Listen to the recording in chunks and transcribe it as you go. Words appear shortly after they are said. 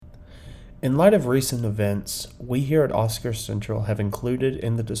In light of recent events, we here at Oscar Central have included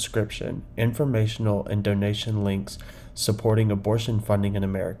in the description informational and donation links supporting abortion funding in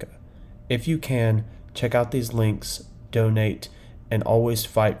America. If you can, check out these links, donate, and always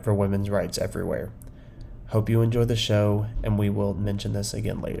fight for women's rights everywhere. Hope you enjoy the show, and we will mention this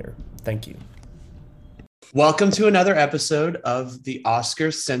again later. Thank you. Welcome to another episode of the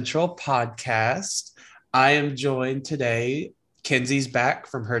Oscar Central podcast. I am joined today. Kenzie's back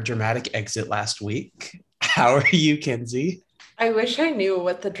from her dramatic exit last week. How are you, Kenzie? I wish I knew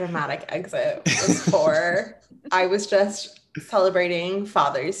what the dramatic exit was for. I was just celebrating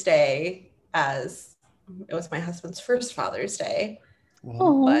Father's Day as it was my husband's first Father's Day.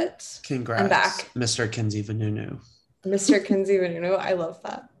 Well, but congrats, I'm back. Mr. Kenzie Vanunu. Mr. Kenzie Vanunu, I love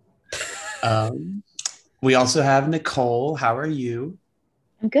that. We also have Nicole. How are you?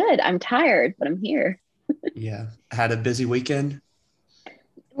 I'm good. I'm tired, but I'm here. Yeah. Had a busy weekend?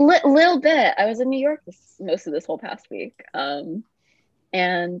 Little bit. I was in New York most of this whole past week. And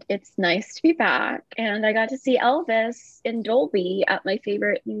it's nice to be back. And I got to see Elvis in Dolby at my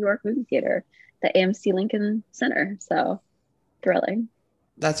favorite New York movie theater, the AMC Lincoln Center. So thrilling.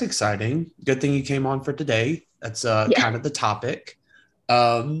 That's exciting. Good thing you came on for today. That's kind of the topic.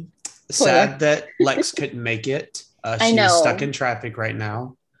 Sad that Lex couldn't make it. She's stuck in traffic right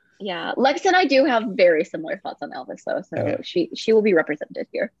now. Yeah, Lex and I do have very similar thoughts on Elvis, though, so okay. she will be represented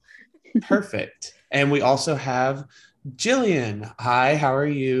here. Perfect. And we also have Jillian. Hi, how are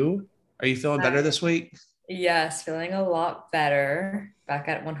you? Are you feeling better this week? Yes, feeling a lot better. Back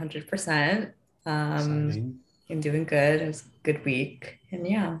at 100%. I'm doing good. It was a good week, and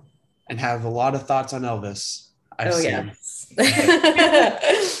yeah. And have a lot of thoughts on Elvis. Yes.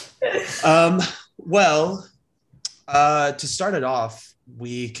 Well, to start it off,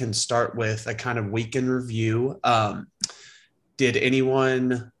 we can start with a kind of weekend review. Did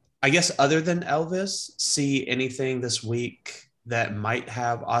anyone, I guess, other than Elvis, see anything this week that might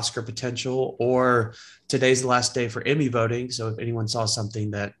have Oscar potential? Or today's the last day for Emmy voting, so if anyone saw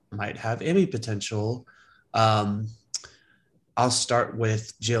something that might have Emmy potential, I'll start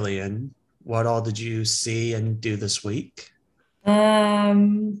with Jillian. What all did you see and do this week?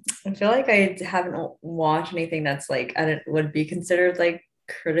 I feel like I haven't watched anything that's like would be considered like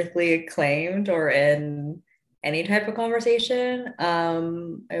critically acclaimed or in any type of conversation.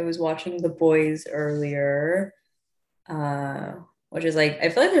 I was watching The Boys earlier, which is like, I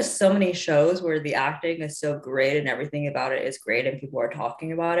feel like there's so many shows where the acting is so great and everything about it is great and people are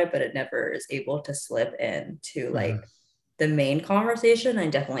talking about it, but it never is able to slip into like the main conversation. I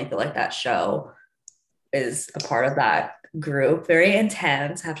definitely feel like that show is a part of that group. Very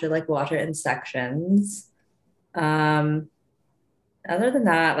intense, have to like watch it in sections. Other than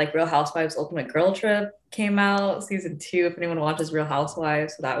that, like Real Housewives Ultimate Girl Trip came out, season 2, if anyone watches Real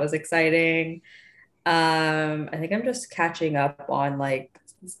Housewives, so that was exciting. I think I'm just catching up on like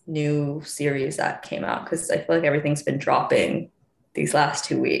new series that came out because I feel like everything's been dropping these last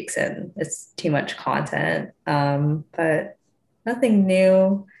 2 weeks and it's too much content. But nothing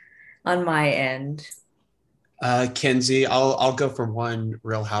new on my end. Kenzie, I'll go from one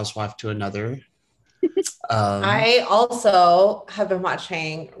Real Housewife to another. I also have been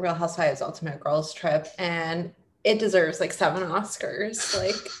watching Real Housewives Ultimate Girls Trip, and it deserves like 7 Oscars.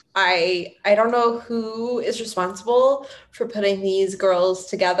 Like I don't know who is responsible for putting these girls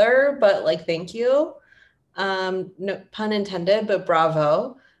together, but like thank you. No pun intended, but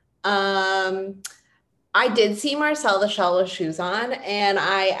bravo. I did see Marcel the Shell with shoes on, and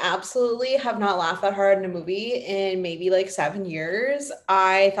I absolutely have not laughed that hard in a movie in maybe like 7 years.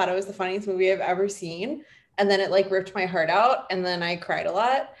 I thought it was the funniest movie I've ever seen, and then it like ripped my heart out, and then I cried a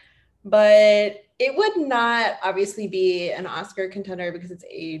lot. But it would not obviously be an Oscar contender because it's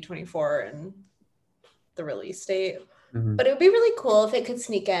A24 and the release date. Mm-hmm. But it would be really cool if it could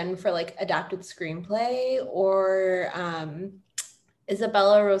sneak in for like adapted screenplay, or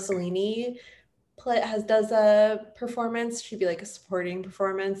Isabella Rossellini does a performance. She'd be like a supporting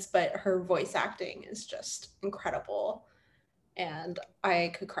performance, but her voice acting is just incredible. And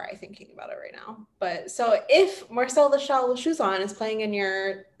I could cry thinking about it right now. But so if Marcel the Shell with shoes on is playing in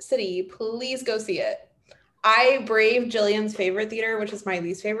your city, please go see it. I braved Jillian's favorite theater, which is my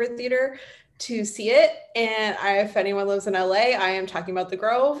least favorite theater, to see it. And if anyone lives in LA, I am talking about the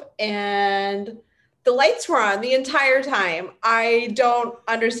Grove. And the lights were on the entire time. I don't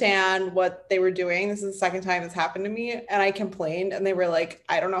understand what they were doing. This is the second time it's happened to me. And I complained and they were like,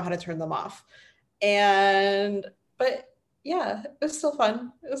 I don't know how to turn them off. But yeah, it was still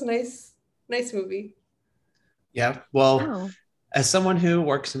fun. It was a nice movie. Yeah. Well, as someone who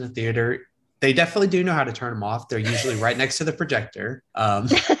works in a theater, they definitely do know how to turn them off. They're usually right next to the projector.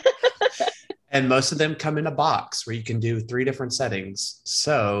 And most of them come in a box where you can do 3 different settings.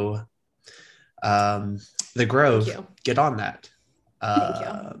 So The Grove, get on that. Thank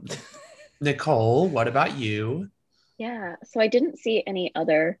you. Nicole, what about you? Yeah, so I didn't see any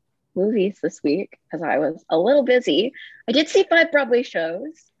other movies this week because I was a little busy. I did see 5 Broadway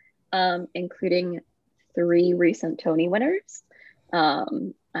shows, including 3 recent Tony winners. I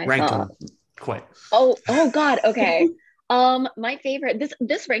Rank saw. them quick. Oh God. Okay. My favorite.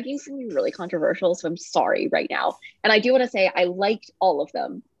 This ranking is gonna be really controversial, so I'm sorry right now. And I do want to say I liked all of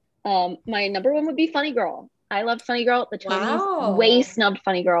them. My number 1 would be Funny Girl. I loved Funny Girl. The Tonys way snubbed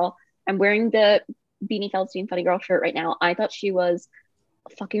Funny Girl. I'm wearing the Beanie Feldstein Funny Girl shirt right now. I thought she was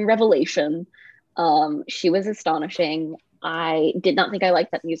a fucking revelation. She was astonishing. I did not think I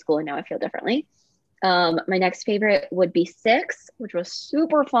liked that musical, and now I feel differently. My next favorite would be Six, which was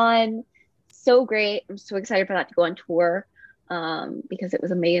super fun, so great. I'm so excited for that to go on tour because it was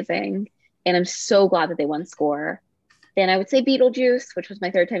amazing, and I'm so glad that they won Score. Then I would say Beetlejuice, which was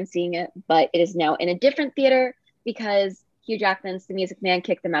my 3rd time seeing it, but it is now in a different theater because Hugh Jackman's The Music Man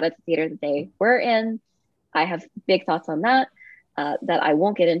kicked them out of the theater that they were in. I have big thoughts on that that I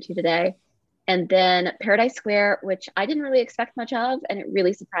won't get into today. And then Paradise Square, which I didn't really expect much of, and it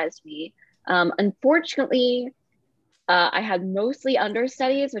really surprised me. Unfortunately, I had mostly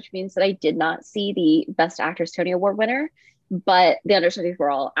understudies, which means that I did not see the Best Actress Tony Award winner, but the understudies were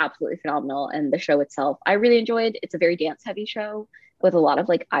all absolutely phenomenal. And the show itself, I really enjoyed. It's a very dance heavy show with a lot of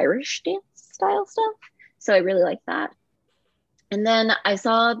like Irish dance style stuff. So I really liked that. And then I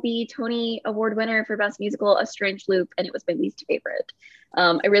saw the Tony Award winner for Best Musical, A Strange Loop, and it was my least favorite.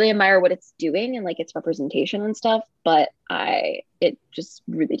 I really admire what it's doing and like its representation and stuff, but it just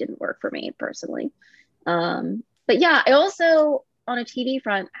really didn't work for me personally. But yeah, I also on a TV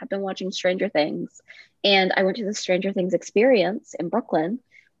front have been watching Stranger Things, and I went to the Stranger Things experience in Brooklyn,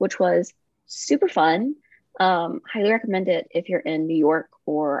 which was super fun. Highly recommend it if you're in New York,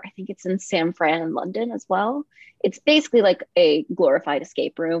 or I think it's in San Fran and London as well. It's basically like a glorified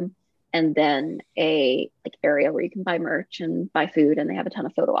escape room, and then a like area where you can buy merch and buy food, and they have a ton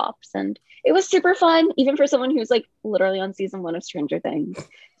of photo ops, and it was super fun, even for someone who's like literally on season 1 of Stranger Things.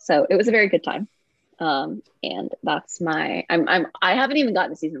 So it was a very good time. And that's my I haven't even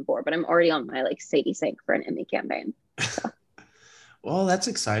gotten to season 4, but I'm already on my like Sadie Sink for an Emmy campaign. So. Well, that's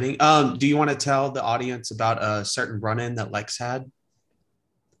exciting. Do you want to tell the audience about a certain run-in that Lex had?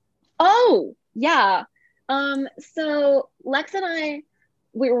 Oh, yeah. So Lex and I,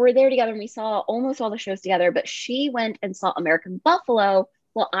 we were there together and we saw almost all the shows together, but she went and saw American Buffalo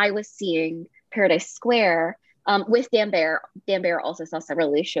while I was seeing Paradise Square with Dan Baer. Dan Baer also saw several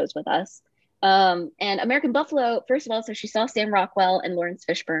of these shows with us. And American Buffalo, first of all, so she saw Sam Rockwell and Lawrence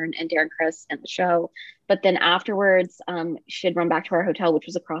Fishburne and Darren Criss in the show. But then afterwards, she had run back to our hotel, which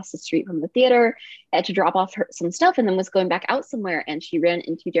was across the street from the theater, to drop off some stuff, and then was going back out somewhere. And she ran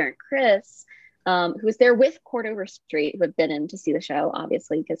into Darren Criss, who was there with Court Overstreet, who had been in to see the show,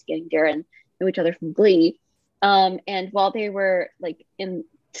 obviously, because he and Darren knew each other from Glee. And while they were like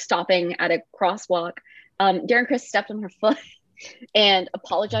stopping at a crosswalk, Darren Criss stepped on her foot and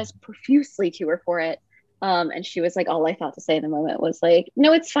apologized profusely to her for it. And she was like, all I thought to say in the moment was like,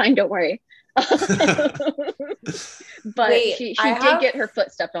 no, it's fine, don't worry. But Wait, she did get her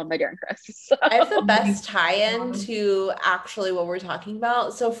foot stepped on by Darren Criss. So. I have the best tie-in to actually what we're talking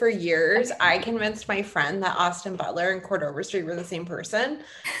about. So for years, I convinced my friend that Austin Butler and Court Overstreet were the same person.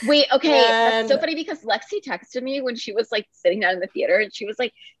 Wait, okay. That's so funny because Lexi texted me when she was like sitting down in the theater, and she was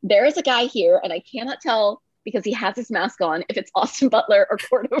like, there is a guy here and I cannot tell because he has his mask on if it's Austin Butler or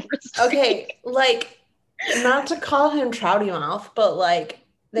Court Overstreet. Okay, like, not to call him Trouty Mouth, but like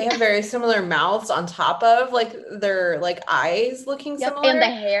they have very similar mouths on top of like their like eyes looking similar. And the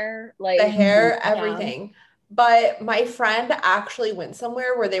hair, like the hair, everything. But my friend actually went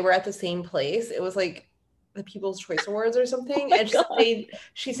somewhere where they were at the same place. It was like the People's Choice Awards or something. And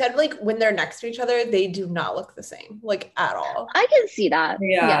she said like when they're next to each other, they do not look the same, like at all. I can see that.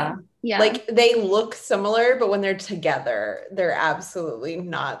 Yeah. Like they look similar, but when they're together, they're absolutely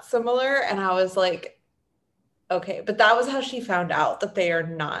not similar. And I was like, okay, but that was how she found out that they are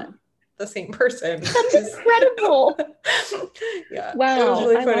not the same person. That's incredible. Yeah. Wow. It was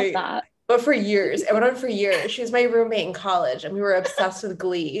really I funny. love that. But for years, it went on for years. She was my roommate in college, and we were obsessed with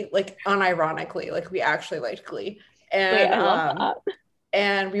Glee, like unironically, like we actually liked Glee. And I love that.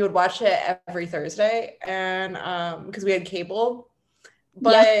 And we would watch it every Thursday, and because we had cable.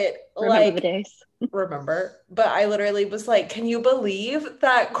 But remember the days. But I literally was like, can you believe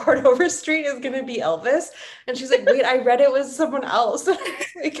that Court Overstreet is gonna be Elvis? And she's like, wait, I read it was someone else. Like,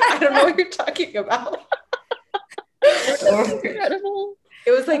 I don't know what you're talking about. That's incredible.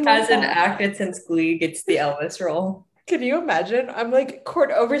 It was like hasn't acted since Glee gets the Elvis role. Can you imagine? I'm like,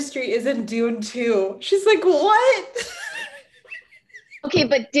 Court Overstreet is in Dune 2. She's like, what? Okay,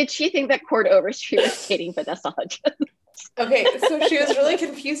 but did she think that Court Overstreet was dating Vanessa Hudgens? Okay, so she was really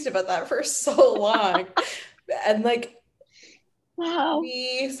confused about that for so long. And like, wow.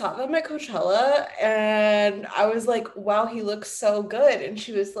 We saw them at Coachella and I was like, wow, he looks so good. And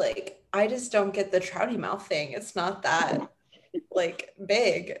she was like, I just don't get the trouty mouth thing. It's not that like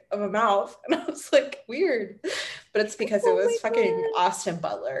big of a mouth. And I was like, weird. But it's because it was fucking Austin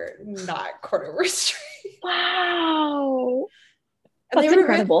Butler, not Court Overstreet. Wow. And that's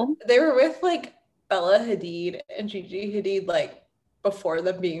incredible. They were with like Bella Hadid and Gigi Hadid like before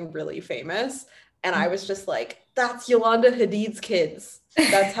them being really famous. And I was just like, that's Yolanda Hadid's kids.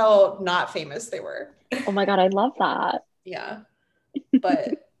 That's how not famous they were. Oh my God, I love that. Yeah.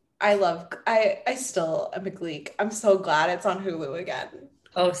 But I still am a Gleek. I'm so glad it's on Hulu again.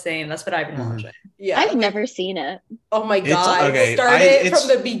 Oh, same. That's what I've been watching. Yeah. I've never seen it. Oh my God. Okay. Start it from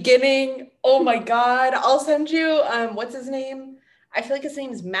the beginning. Oh my God. I'll send you, what's his name? I feel like his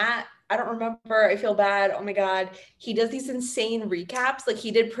name's Matt. I don't remember. I feel bad. Oh my God. He does these insane recaps. Like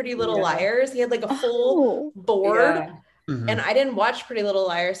he did Pretty Little Liars. He had like a full board. Yeah. And I didn't watch Pretty Little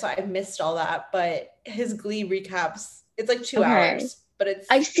Liars, so I missed all that. But his Glee recaps, it's like 2 hours. But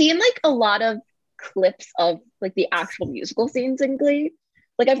I've seen like a lot of clips of like the actual musical scenes in Glee.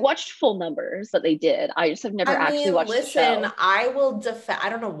 Like I've watched full numbers that they did. I just have never actually watched the show. I will defend. I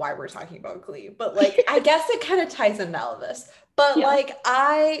don't know why we're talking about Glee, but like I guess it kind of ties into Elvis. But like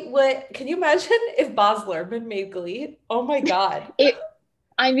can you imagine if Baz Luhrmann made Glee? Oh my God.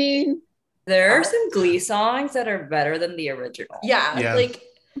 I mean, there are some Glee songs that are better than the original. Yeah. Like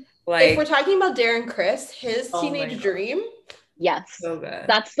if we're talking about Darren Criss, his Teenage Dream. Yes. So good.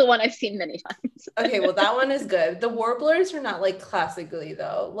 That's the one I've seen many times. Okay, well that one is good. The Warblers are not like classic Glee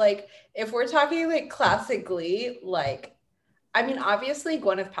though. Like if we're talking like classic Glee, like I mean obviously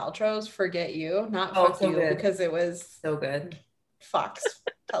Gwyneth Paltrow's Forget You, not Fuck You, because it was so good. Fox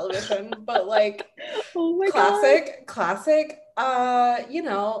television, but like classic. You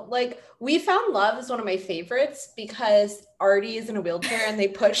know, like We Found Love is one of my favorites because Artie is in a wheelchair and they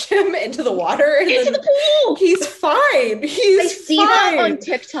push him into the water and into the pool. He's fine. I see that on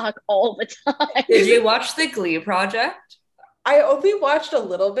TikTok all the time. Did you watch the Glee Project? I only watched a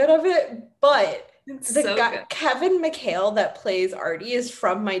little bit of it, but the guy Kevin McHale that plays Artie is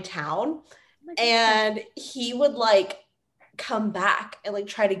from my town, and he would like come back and like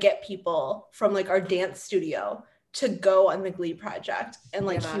try to get people from like our dance studio to go on the Glee Project, and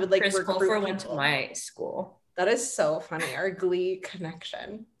like he would like Chris recruit Colfer people. went to my school. That is so funny. Our Glee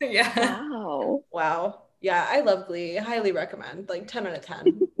connection. Yeah. Wow. Yeah, I love Glee. Highly recommend. Like 10 out of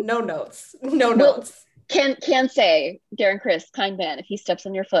 10. No notes. No notes. Can say Darren Criss, kind man. If he steps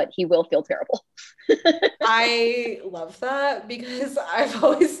on your foot, he will feel terrible. I love that because I've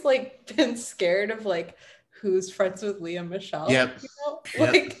always like been scared of like who's friends with Leah Michelle. Yep. You know?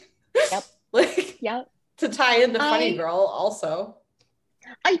 Like, like to tie into Funny Girl also.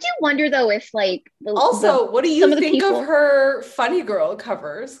 I do wonder though if like what do you think of her Funny Girl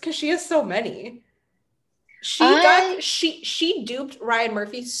covers? Because she has so many. She duped Ryan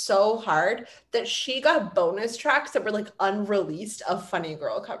Murphy so hard that she got bonus tracks that were like unreleased of Funny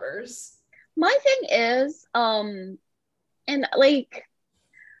Girl covers. My thing is, and like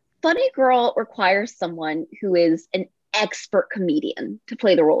Funny Girl requires someone who is an expert comedian to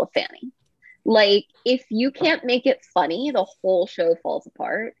play the role of Fanny. Like, if you can't make it funny, the whole show falls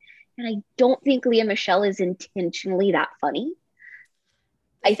apart. And I don't think Leah Michelle is intentionally that funny.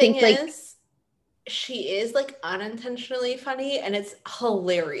 I think like she is like unintentionally funny, and it's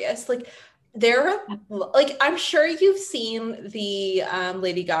hilarious. Like I'm sure you've seen the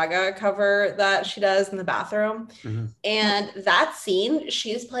Lady Gaga cover that she does in the bathroom. Mm-hmm. And that scene,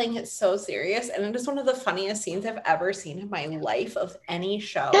 she's playing it so serious, and it is one of the funniest scenes I've ever seen in my life of any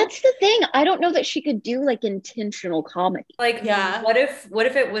show. That's the thing. I don't know that she could do like intentional comedy. Like, what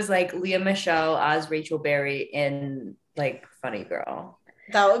if it was like Leah Michelle as Rachel Berry in like Funny Girl?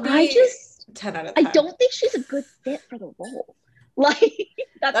 That would be 10 out of 10. I don't think she's a good fit for the role. Like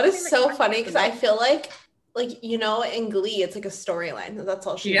that is so funny because I feel like you know, in Glee it's like a storyline. That's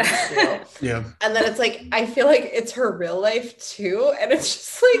all she needs to do. Yeah. And then it's like I feel like it's her real life too, and it's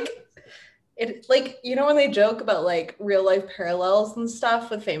just like it like, you know, when they joke about like real life parallels and stuff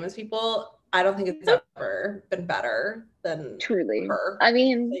with famous people, I don't think it's ever been better than truly her. I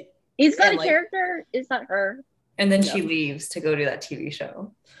mean, like, is that a character? Is that her? And then she leaves to go do that TV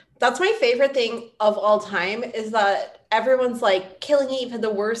show. That's my favorite thing of all time is that everyone's like Killing Eve had the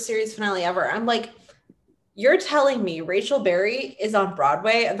worst series finale ever. I'm like, you're telling me Rachel Berry is on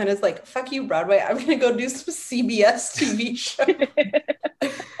Broadway and then is like, fuck you, Broadway, I'm gonna go do some CBS TV show.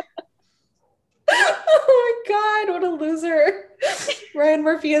 Oh my God, what a loser. Ryan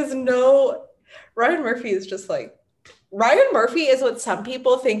Murphy is just like, Ryan Murphy is what some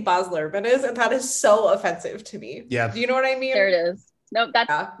people think Baz Luhrmann is, and that is so offensive to me. Yeah. Do you know what I mean? There it is. No,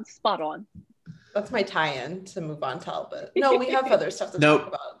 that's spot on. That's my tie-in to move on to Elvis. No, we have other stuff to talk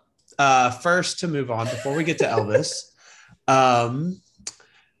about. First, to move on, before we get to Elvis,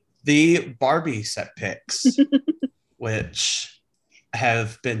 the Barbie set pics, which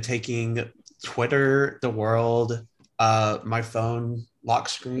have been taking Twitter, the world, my phone lock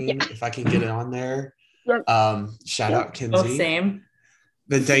screen, if I can get it on there. Shout out Kinsey. Oh, same.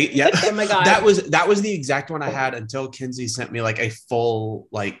 The date, yeah. Oh my God. That was the exact one I had until Kinsey sent me like a full,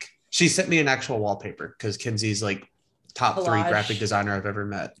 like, she sent me an actual wallpaper because Kinsey's like top Collage. 3 graphic designer I've ever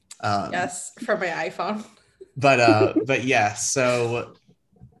met. Yes, for my iPhone. But yeah, so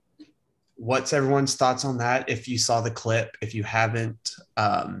what's everyone's thoughts on that? If you saw the clip, if you haven't,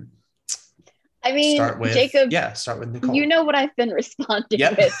 I mean, start with Jacob, start with Nicole. You know what I've been responding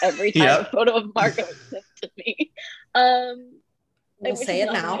with every time a photo of Margot is sent to me. We'll say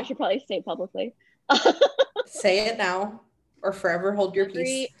it now. I should probably say it publicly. Say it now, or forever hold your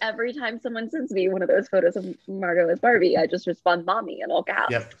peace. Every time someone sends me one of those photos of Margot as Barbie, I just respond "mommy" in all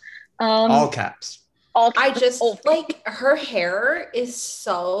caps. Yep. All caps. I just like her hair is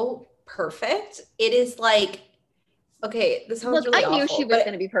so perfect. It is like, okay, this sounds really awful. I knew she was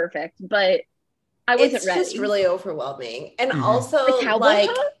going to be perfect, but I wasn't ready. It's just really overwhelming. And also the cowboy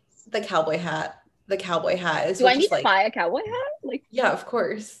hat. The cowboy hat is. Do I need to buy a cowboy hat? Like, yeah, of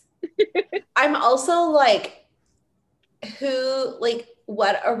course. I'm also like,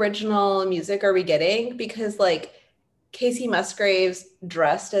 what original music are we getting? Because like Casey Musgraves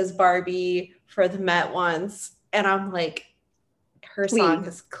dressed as Barbie for the Met once, and I'm like, her song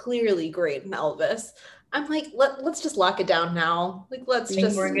is clearly great in Elvis. I'm like, let's just lock it down now. Like, let's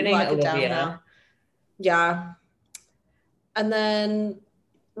just lock it down now. Yeah. And then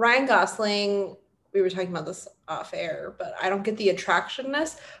Ryan Gosling, we were talking about this off air, but I don't get the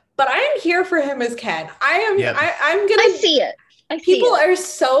attractionness. But I am here for him as Ken. I see it. People are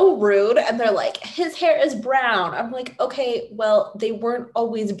so rude and they're like, his hair is brown. I'm like, okay, well, they weren't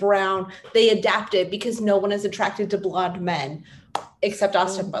always brown. They adapted because no one is attracted to blonde men except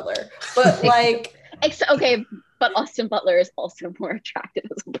Austin Butler. But like, okay, but Austin Butler is also more attractive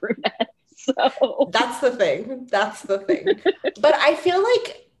as a brunette. So that's the thing. But I feel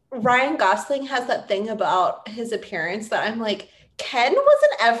like Ryan Gosling has that thing about his appearance that I'm like, Ken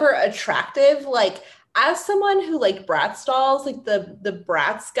wasn't ever attractive. Like, as someone who like Bratz dolls, like the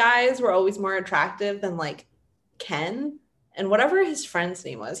Bratz guys were always more attractive than like Ken and whatever his friend's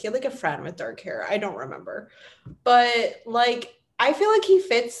name was. He had like a friend with dark hair. I don't remember. But like, I feel like he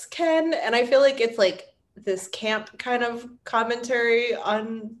fits Ken, and I feel like it's like this camp kind of commentary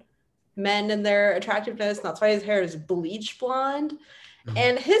on men and their attractiveness. And that's why his hair is bleach blonde. Mm-hmm.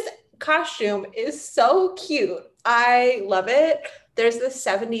 And his costume is so cute. I love it. There's this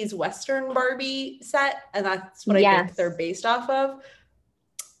 70s Western Barbie set, and that's what I think they're based off of.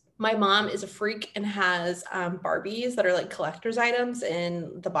 My mom is a freak and has Barbies that are like collector's items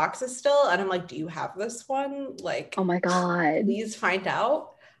in the boxes still. And I'm like, do you have this one? Like, oh my God, please find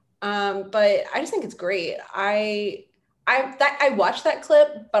out. But I just think it's great. I watched that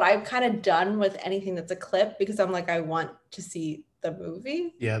clip, but I'm kind of done with anything that's a clip because I'm like, I want to see the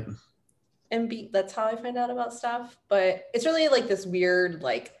movie. Yep. And that's how I find out about stuff. But it's really like this weird,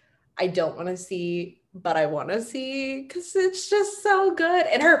 like, I don't want to see, but I want to see because it's just so good.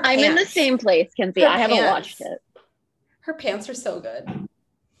 And her pants, I'm in the same place, Kinsey. I haven't watched it. Her pants are so good.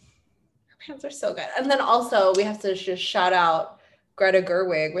 And then also we have to just shout out Greta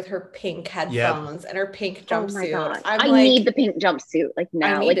Gerwig with her pink headphones and her pink jumpsuit. Oh my God. I need the pink jumpsuit like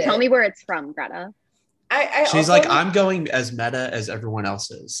now. Like, tell me where it's from, Greta. She's also, like, I'm going as meta as everyone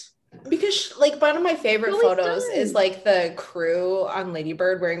else is. Because like one of my favorite photos is like the crew on Lady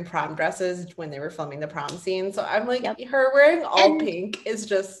Bird wearing prom dresses when they were filming the prom scene. So I'm like, her wearing all pink is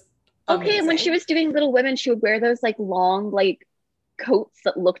just amazing. Okay, and when she was doing Little Women, she would wear those like long like coats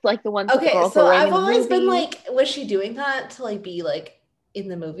that looked like the ones that the girls were wearing. I've always been like, was she doing that to like be like in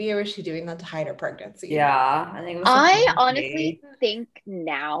the movie, or was she doing that to hide her pregnancy? Yeah, I think I honestly think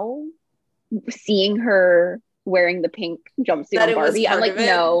now, seeing her wearing the pink jumpsuit on Barbie, I'm like,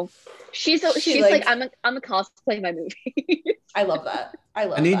 no. She's like I'm a cosplay my movie. I love that.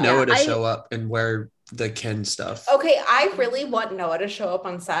 I need Noah to show up and wear the Ken stuff. Okay, I really want Noah to show up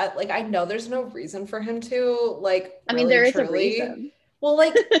on set. Like, I know there's no reason for him to. Like, I mean, there is a reason. Well,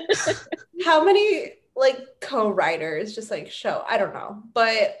 like, how many like co-writers just like show. I don't know,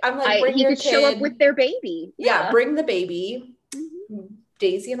 but I'm like, bring he your could kid. show up with their baby. Yeah, bring the baby. Mhm.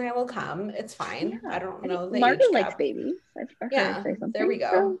 Daisy and I will come. It's fine. Yeah. I don't know the Margot age likes gap. babies. I've heard Yeah, her say something. there we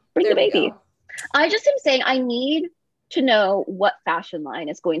go. So bring There the we baby. go. I just am saying I need to know what fashion line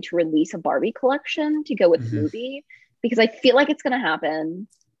is going to release a Barbie collection to go with the Mhm. movie, because I feel like it's going to happen,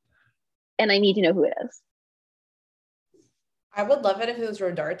 and I need to know who it is. I would love it if it was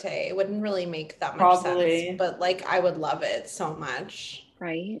Rodarte. It wouldn't really make that much Probably. sense, but like I would love it so much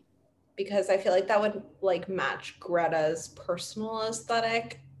Right? because I feel like that would like match Greta's personal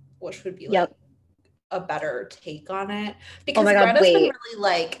aesthetic, which would be like Yep. a better take on it. Because my God, Greta's been wait. really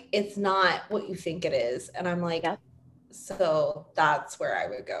like, it's not what you think it is. And I'm like, Yep. so that's where I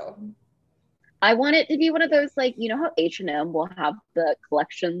would go. I want it to be one of those, like, you know how H&M will have the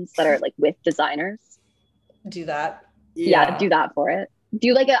collections that are like with designers? Do that. Yeah, do that for it.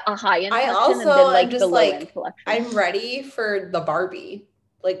 Do like a high-end I collection and also then like am just the low-end like, collection. I'm ready for the Barbie,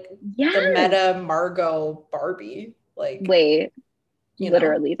 like Yes. the meta Margot Barbie. Like, Wait, you know.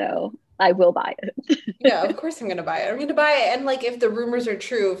 literally though, I will buy it. Yeah, of course I'm gonna buy it. I'm gonna buy it, and like if the rumors are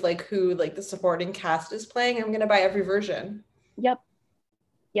true of like who like the supporting cast is playing, I'm gonna buy every version. Yep.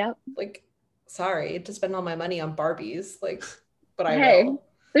 Like, sorry to spend all my money on Barbies, like, but I Hey. will.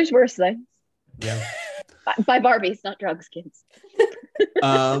 There's worse things. Yeah. Buy Barbies, not drugs, kids.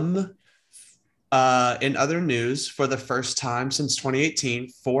 In other news, for the first time since 2018,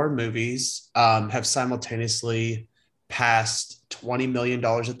 4 movies have simultaneously passed $20 million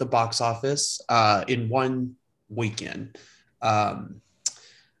at the box office in one weekend.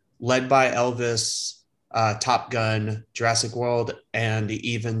 Led by Elvis, Top Gun, Jurassic World, and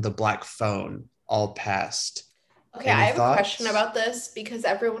even The Black Phone all passed. Okay, Any I have thoughts? a question about this because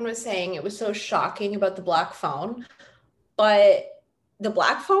everyone was saying it was so shocking about the Black Phone, but the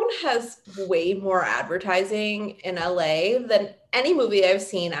Black Phone has way more advertising in LA than any movie I've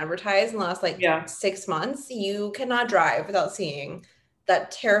seen advertised in the last like 6 months. You cannot drive without seeing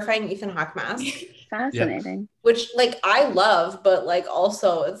that terrifying Ethan Hawke mask. Fascinating. Which like I love, but like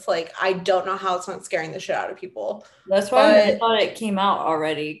also it's like I don't know how it's not scaring the shit out of people. That's why I thought it came out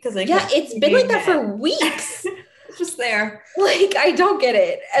already, because it's been like that for weeks. It's just there. Like I don't get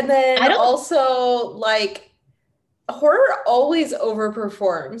it. And then also like horror always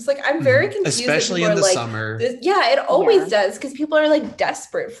overperforms. Like I'm very confused. Especially in the summer. It always does because people are like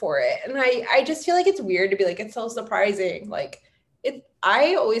desperate for it. And I just feel like it's weird to be like, it's so surprising. Like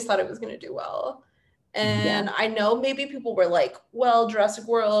I always thought it was gonna do well. And I know maybe people were like, well, Jurassic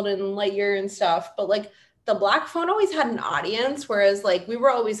World and Lightyear and stuff, but like the Black Phone always had an audience, whereas like we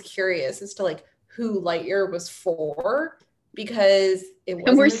were always curious as to like who Lightyear was for, because it wasn't.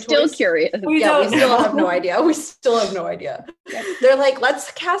 And we're still curious. We still have no idea. We still have no idea. They're like,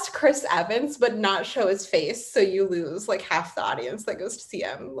 let's cast Chris Evans, but not show his face, so you lose like half the audience that goes to see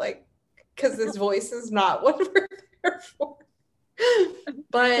him, like because his voice is not what we're there for.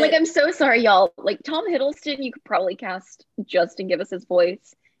 But like, I'm so sorry, y'all. Like Tom Hiddleston, you could probably cast just and give us his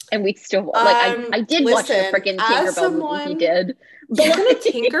voice, and we'd still like. I did watch the freaking Tinkerbell movie. He did. But wasn't a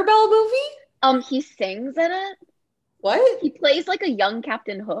Tinkerbell movie? He sings in it. What? He plays like a young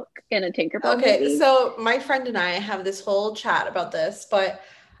Captain Hook in a Tinkerbell movie. Okay, so my friend and I have this whole chat about this, but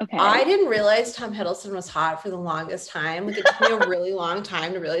I didn't realize Tom Hiddleston was hot for the longest time. Like it took me a really long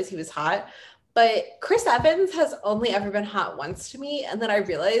time to realize he was hot. But Chris Evans has only ever been hot once to me. And then I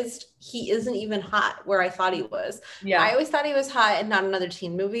realized he isn't even hot where I thought he was. Yeah. I always thought he was hot in Not Another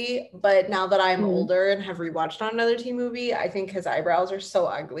Teen Movie. But now that I'm older and have rewatched Not Another Teen Movie, I think his eyebrows are so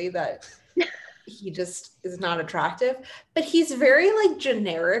ugly that he just is not attractive. But he's very like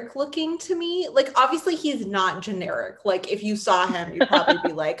generic looking to me. Like obviously he's not generic. Like if you saw him, you'd probably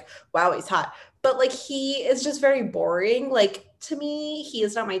be like, wow, he's hot. But like he is just very boring. Like to me, he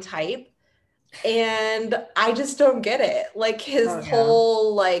is not my type. And I just don't get it. Like his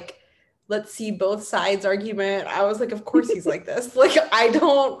whole like let's see both sides argument. I was like, of course he's like this. Like I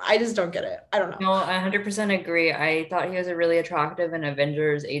just don't get it. I don't know. No, I 100% agree. I thought he was a really attractive in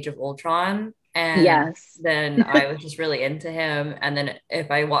Avengers Age of Ultron. And then I was just really into him. And then if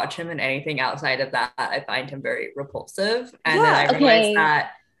I watch him in anything outside of that, I find him very repulsive. And then I realized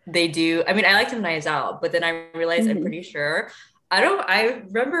that they do. I mean, I liked him Knives Out, but then I realized I'm pretty sure I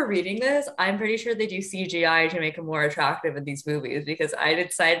remember reading this. I'm pretty sure they do CGI to make him more attractive in these movies, because I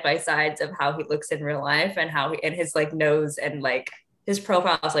did side by sides of how he looks in real life and how and his like nose and like his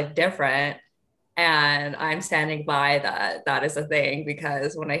profile is like different. And I'm standing by that is a thing,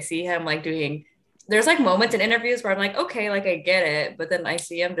 because when I see him like there's like moments in interviews where I'm like, okay, like I get it. But then I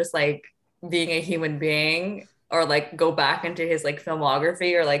see him just like being a human being or like go back into his like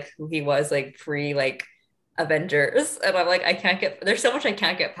filmography or like who he was like pre like Avengers. And I'm like, there's so much I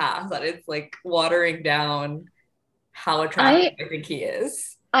can't get past that it's like watering down how attractive I think he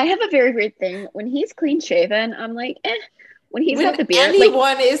is. I have a very weird thing. When he's clean shaven, I'm like, eh. When he's got the beard,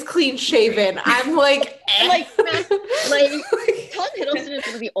 anyone is clean shaven, I'm like, eh. like Tom Hiddleston is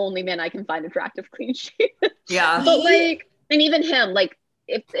one of the only men I can find attractive clean shaven. Yeah. But like, and even him, like,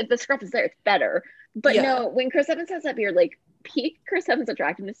 if the scruff is there, it's better. But no, when Chris Evans has that beard, like peak Chris Evans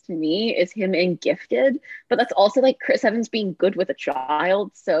attractiveness to me is him in Gifted, but that's also like Chris Evans being good with a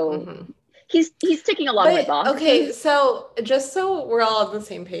child. So he's ticking a lot of my boxes. Okay, so just so we're all on the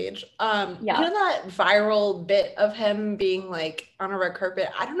same page, you know that viral bit of him being like on a red carpet?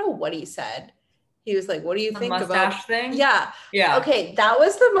 I don't know what he said. He was like, what do you think about thing? Yeah. Okay, that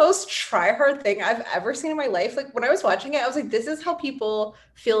was the most try-hard thing I've ever seen in my life. Like when I was watching it, I was like, this is how people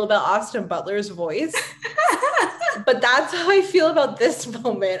feel about Austin Butler's voice. But that's how I feel about this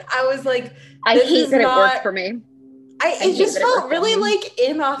moment. I was like, I hate that it worked for me. It just felt really like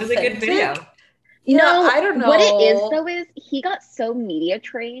inauthentic. It was a good video. No, I don't know. What it is though is he got so media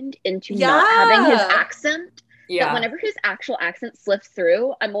trained into not having his accent that whenever his actual accent slips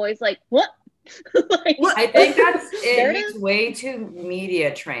through, I'm always like, what? Like, I think that's it. He's way too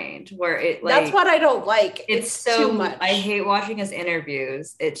media trained where it like that's what I don't like. It's so too much. I hate watching his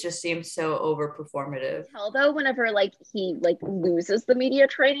interviews. It just seems so over performative. Hell though, whenever like he like loses the media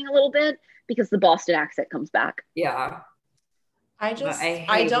training a little bit because the Boston accent comes back. Yeah. I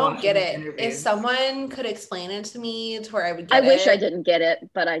don't get it. If someone could explain it to me to where I would get it. I wish I didn't get it,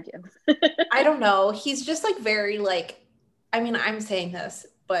 but I do. I don't know. He's just like very like, I mean, I'm saying this,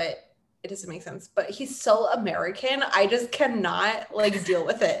 but it doesn't make sense, but he's so American. I just cannot like deal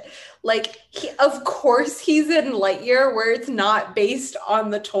with it. Like of course he's in Lightyear where it's not based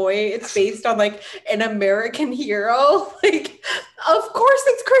on the toy. It's based on like an American hero. Like, of course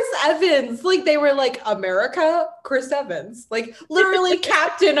it's Chris Evans. Like they were like America, Chris Evans, like literally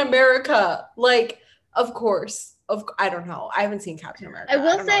Captain America. Like, of course. I don't know. I haven't seen Captain America. I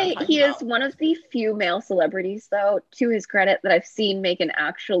will say he is one of the few male celebrities, though, to his credit, that I've seen make an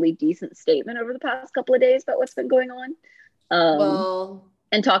actually decent statement over the past couple of days about what's been going on.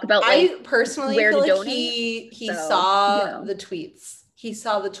 And talk about like I personally where feel to like donate. He saw the tweets. He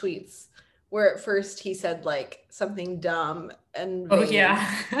saw the tweets where at first he said like something dumb and vague.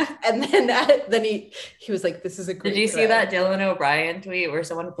 And then he was like, this is a great Did you see that Dylan O'Brien tweet where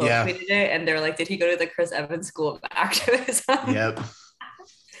someone tweeted it and they're like, did he go to the Chris Evans School of Activism? Yep.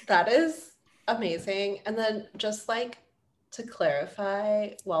 That is amazing. And then just like to clarify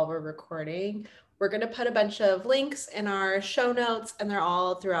while we're recording, we're going to put a bunch of links in our show notes and they're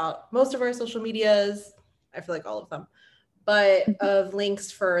all throughout most of our social medias. I feel like all of them. But of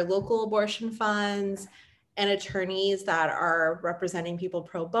links for local abortion funds and attorneys that are representing people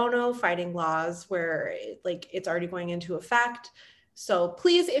pro bono, fighting laws where it's already going into effect. So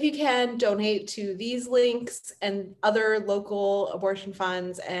please, if you can, donate to these links and other local abortion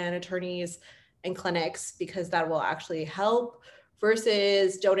funds and attorneys and clinics, because that will actually help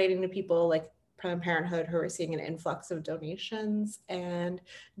versus donating to people like Planned Parenthood who are seeing an influx of donations. And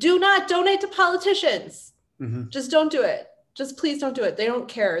do not donate to politicians. Just don't do it. Just please don't do it. They don't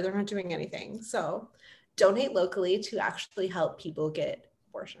care. They're not doing anything. So donate locally to actually help people get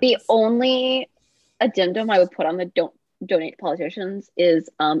abortions. The only addendum I would put on the don't donate to politicians is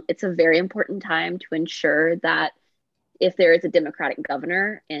it's a very important time to ensure that if there is a Democratic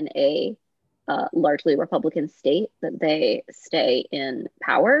governor in a largely Republican state, that they stay in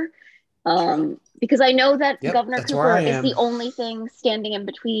power. Because I know that Governor Cooper is the only thing standing in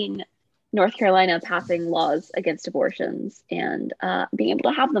between North Carolina passing laws against abortions and being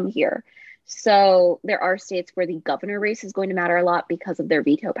able to have them here. So there are states where the governor race is going to matter a lot because of their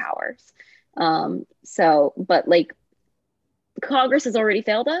veto powers. But like Congress has already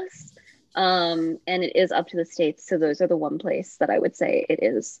failed us, and it is up to the states. So those are the one place that I would say it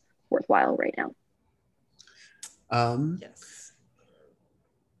is worthwhile right now. Yes.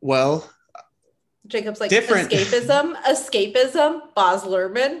 Well, Jacob's like different. escapism, Baz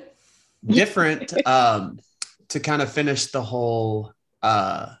Luhrmann. Different to kind of finish the whole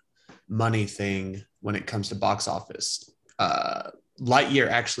money thing when it comes to box office. Lightyear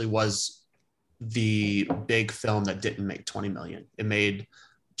actually was the big film that didn't make 20 million. It made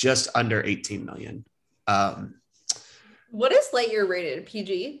just under 18 million. What is Lightyear rated?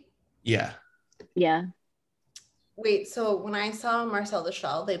 PG? Yeah. Wait, so when I saw Marcel the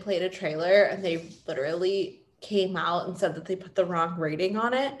Shell, they played a trailer and they literally came out and said that they put the wrong rating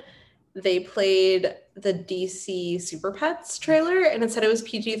on it. they played the DC Super Pets trailer and it said it was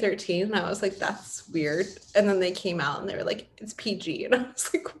PG-13. And I was like, that's weird. And then they came out and they were like, it's PG. And I was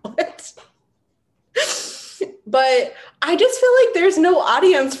like, what? But I just feel like there's no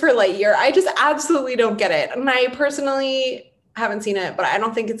audience for Lightyear. I just absolutely don't get it. And I personally haven't seen it, but I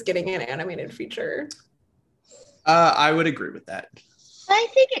don't think it's getting an animated feature. I would agree with that. I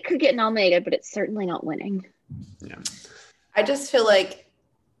think it could get nominated, but it's certainly not winning. Yeah. I just feel like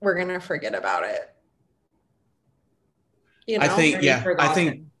we're going to forget about it. You know? I think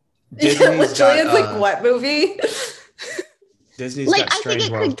Literally, Disney's got, it's like, what movie? Disney's Like, got I think Strange it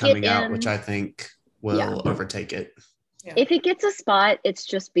could World get coming out, in- which I think will overtake it. Yeah. If it gets a spot, it's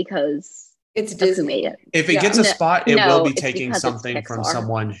just because It's of who Disney. made it. If it Yeah. gets a spot, it No, will be it's taking because it's something from Pixar.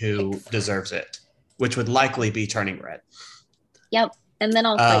 someone who Pixar. deserves it, which would likely be Turning Red. Yep. And then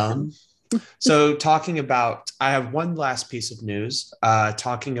I'll fight them. So I have one last piece of news,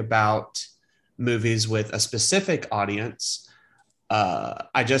 talking about movies with a specific audience.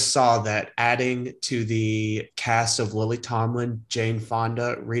 I just saw that adding to the cast of Lily Tomlin, Jane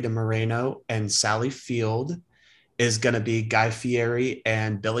Fonda, Rita Moreno, and Sally Field is going to be Guy Fieri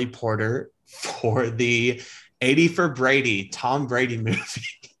and Billy Porter for the 80 for Brady, Tom Brady movie.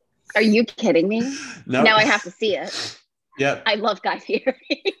 Are you kidding me? No. Now I have to see it. Yep. I love Guy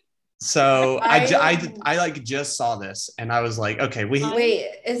Fieri. So I I- like just saw this and I was like, okay, Wait,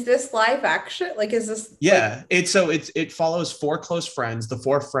 is this live action? Like, is this? yeah, it follows four close friends. The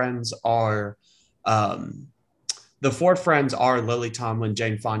four friends are Lily Tomlin,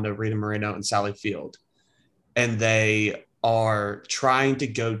 Jane Fonda, Rita Moreno, and Sally Field. And they are trying to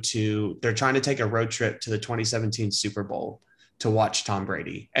take a road trip to the 2017 Super Bowl to watch Tom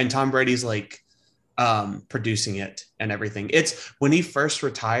Brady. And Tom Brady's like producing it and everything. It's when he first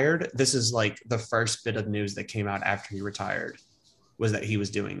retired. This is like the first bit of news that came out after he retired was that he was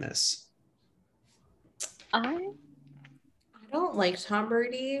doing this. I don't like Tom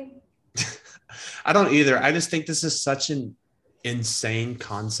Brady. I don't either. I just think this is such an insane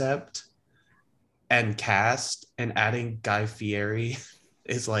concept and cast, and adding Guy Fieri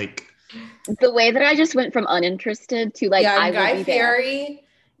is like the way that I just went from uninterested to like I Guy will be there. Fieri.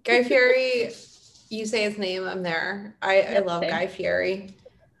 Guy Fieri. You say his name, I'm there. I love same. Guy Fieri.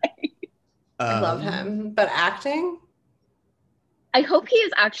 I love him. But acting? I hope he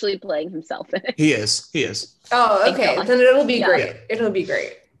is actually playing himself in it. He is. Oh, Thank okay. God. Then it'll be Yeah. great. It'll be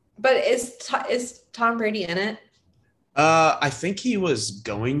great. But is Tom Brady in it? I think he was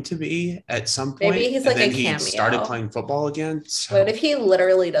going to be at some point. Maybe he's and like then a he cameo. started playing football again. So. What if he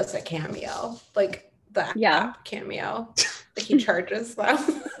literally does a cameo? Like the Yeah. app cameo. Like he charges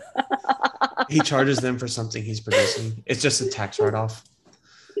them. He charges them for something he's producing. It's just a tax write-off.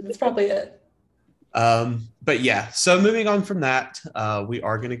 That's probably it. But yeah, so moving on from that, we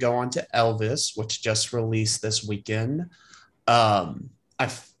are going to go on to Elvis, which just released this weekend.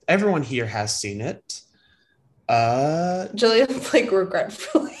 Everyone here has seen it. Jillian's like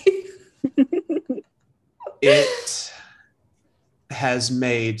regretfully. It has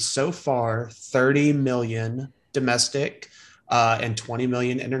made so far 30 million domestic and 20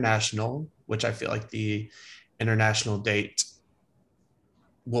 million international, which I feel like the international date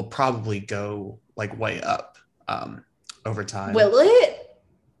will probably go like way up over time. Will it?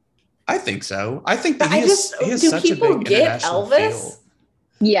 I think so. I think that I he has do such a people big get international Elvis? feel.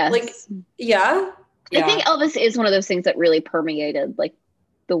 Yes. Like, yeah. I think Elvis is one of those things that really permeated like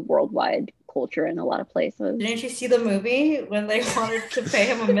the worldwide culture in a lot of places. Didn't you see the movie when they wanted to pay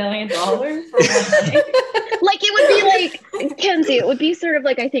him $1 million for one night? Like it would be like Kenzie, it would be sort of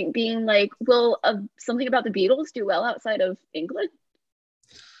like I think being like, will something about the Beatles do well outside of England?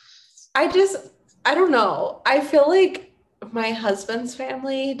 I don't know. I feel like my husband's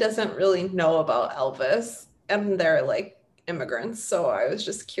family doesn't really know about Elvis and they're like immigrants. So I was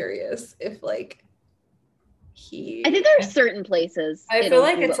just curious if like I think there are certain places. I feel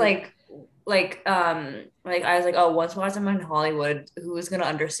like it's like I was like, oh, once I'm in Hollywood, who's gonna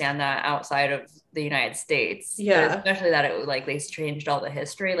understand that outside of the United States? Yeah. But especially that it was like they changed all the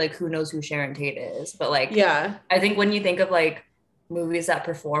history. Like who knows who Sharon Tate is? But like yeah. I think when you think of like movies that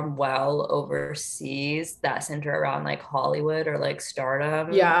perform well overseas that center around like Hollywood or like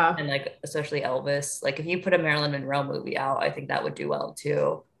stardom. Yeah. And like especially Elvis. Like if you put a Marilyn Monroe movie out, I think that would do well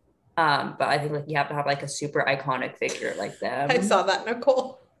too. But I think like you have to have like a super iconic figure like them. I saw that,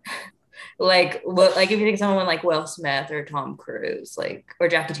 Nicole. Like if you think someone like Will Smith or Tom Cruise, like or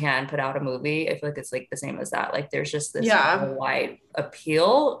Jackie Chan put out a movie, I feel like it's like the same as that. Like there's just this wide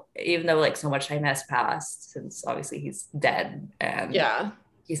appeal, even though like so much time has passed since obviously he's dead. And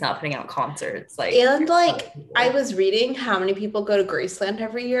he's not putting out concerts. Like, And like I was reading how many people go to Graceland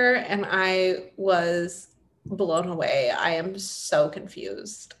every year, and I was blown away. I am so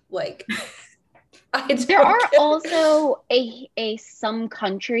confused. Like I don't There are get- also a some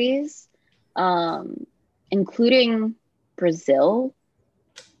countries, including Brazil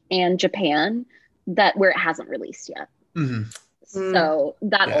and Japan, that where it hasn't released yet. Mhm. So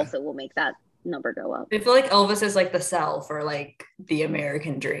that Yeah. also will make that number go up. I feel like Elvis is like the sell for like the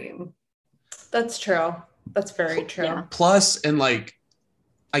American dream. That's true. That's very true. Yeah. Plus, and like,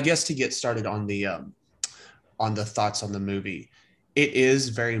 I guess to get started on the thoughts on the movie, it is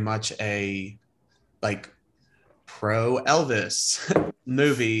very much a like pro Elvis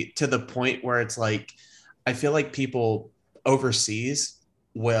movie, to the point where it's like, I feel like people overseas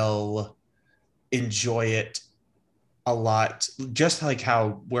will enjoy it a lot, just like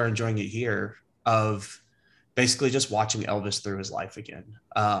how we're enjoying it here, of basically just watching Elvis through his life again.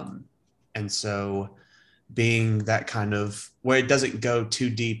 And so being that kind of where it doesn't go too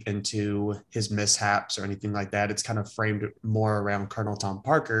deep into his mishaps or anything like that, it's kind of framed more around Colonel Tom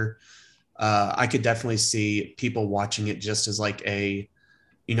Parker. I could definitely see people watching it just as like a,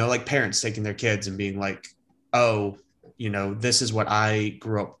 like parents taking their kids and being like, oh, this is what I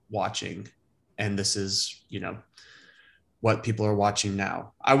grew up watching, and this is, what people are watching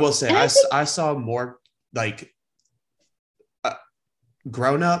now. I will say, I saw more like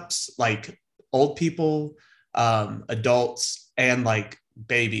grown-ups, like old people, adults, and like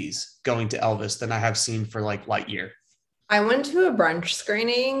babies going to Elvis than I have seen for like Lightyear. I went to a brunch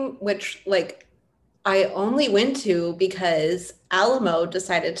screening, which like I only went to because Alamo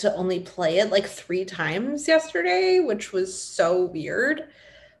decided to only play it like 3 times yesterday, which was so weird.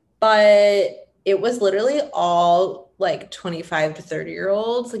 But it was literally all like 25 to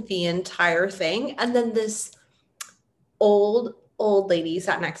 30-year-olds, like the entire thing. And then this old lady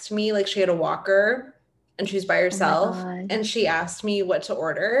sat next to me, like she had a walker and she was by herself, God. and she asked me what to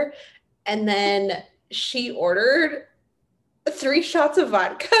order. And then she ordered 3 shots of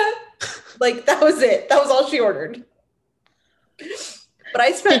vodka. Like that was it. That was all she ordered. But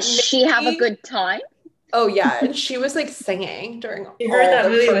I spent Did she have a good time? Oh yeah, and she was like singing during. She heard all that the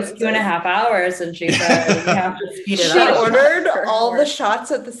movie was performances. 2.5 hours, and she said, "You have to speed it She up." ordered For all sure. the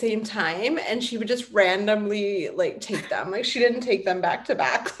shots at the same time, and she would just randomly like take them. Like she didn't take them back to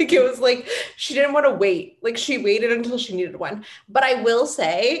back. Like it was like she didn't want to wait. Like she waited until she needed one. But I will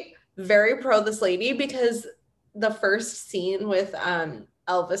say, very pro this lady, because the first scene with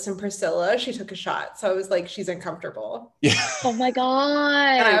Elvis and Priscilla, she took a shot. So I was like, she's uncomfortable. Yeah. Oh my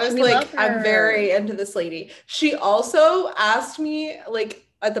god! And I was we like, love I'm her. very into this lady. She also asked me, like,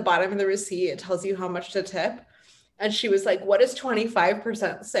 at the bottom of the receipt, it tells you how much to tip. And she was like, what does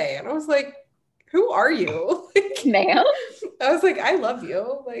 25% say? And I was like, who are you? Like, Ma'am. I was like, I love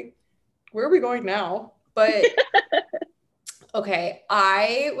you. Like, where are we going now? But okay,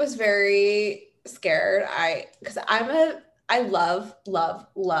 I was very scared. Because I love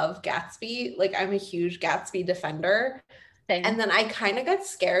Gatsby. Like, I'm a huge Gatsby defender. Same. And then I kind of got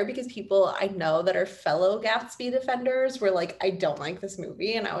scared because people I know that are fellow Gatsby defenders were like, I don't like this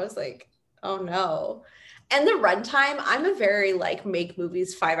movie. And I was like, oh no. And the runtime, I'm a very like make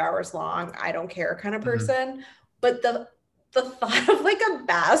movies 5 hours long, I don't care kind of person. But the thought of like a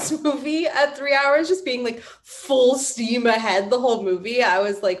Bass movie at 3 hours just being like full steam ahead the whole movie, I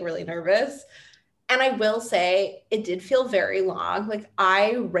was like really nervous. And I will say it did feel very long. Like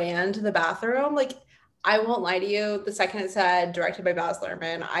I ran to the bathroom. Like I won't lie to you. The second it said directed by Baz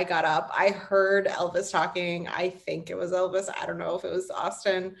Luhrmann, I got up. I heard Elvis talking. I think it was Elvis. I don't know if it was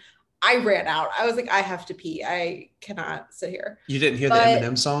Austin. I ran out. I was like, I have to pee. I cannot sit here. You didn't hear But- the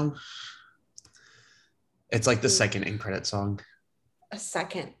Eminem song? It's like the second end credit song. A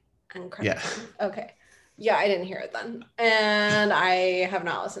second and Yeah. Okay. Yeah, I didn't hear it then. And I have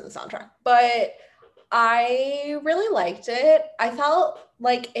not listened to the soundtrack. But I really liked it. I felt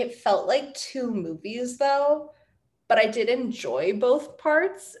like it felt like 2 movies though, but I did enjoy both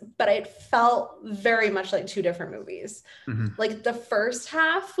parts, but it felt very much like 2 different movies. Mhm. Like the first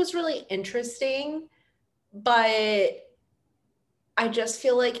half was really interesting, but I just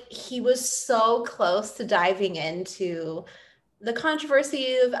feel like he was so close to diving into the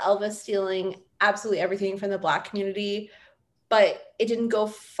controversy of Elvis stealing absolutely everything from the Black community, but it didn't go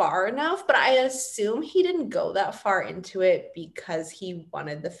far enough. But I assume he didn't go that far into it because he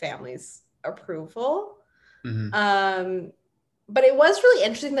wanted the family's approval. Mhm. But it was really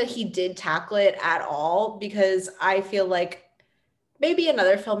interesting that he did tackle it at all, because I feel like maybe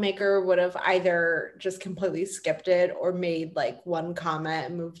another filmmaker would have either just completely skipped it or made like one comment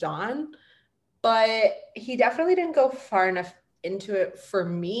and moved on. But he definitely didn't go far enough into it for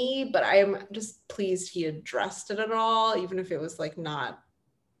me, but I'm just pleased he addressed it at all, even if it was like not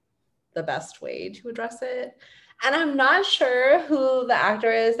the best way to address it. And I'm not sure who the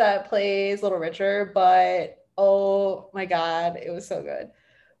actor is that plays Little Richard, but oh my God, it was so good.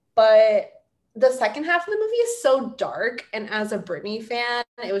 But the second half of the movie is so dark. And as a Britney fan,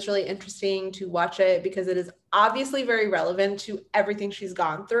 it was really interesting to watch it because it is obviously very relevant to everything she's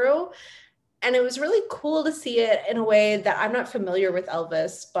gone through. And it was really cool to see it in a way that I'm not familiar with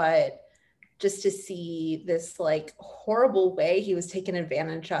Elvis, but just to see this like horrible way he was taken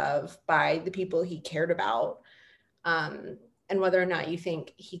advantage of by the people he cared about. And whether or not you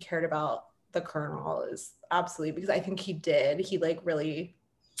think he cared about the Colonel is absolutely, because I think he did. He like really,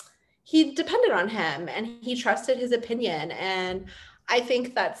 he depended on him and he trusted his opinion. And I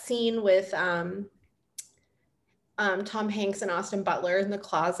think that scene with Tom Hanks and Austin Butler in the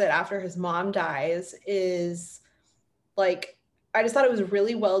closet after his mom dies is like, I just thought it was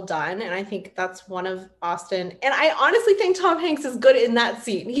really well done. And I think that's one of Austin. And I honestly think Tom Hanks is good in that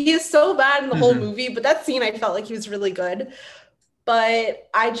scene. He is so bad in the whole movie, but that scene I felt like he was really good. But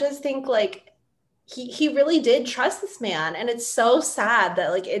I just think like he really did trust this man. And it's so sad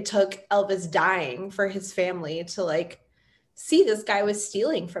that like it took Elvis dying for his family to like see this guy was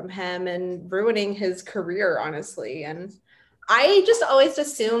stealing from him and ruining his career, honestly. And I just always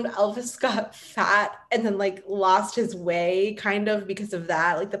assumed Elvis got fat and then like lost his way kind of because of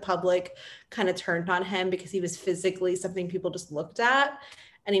that. Like the public kind of turned on him because he was physically something people just looked at.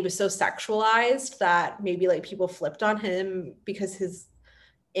 And he was so sexualized that maybe like people flipped on him because his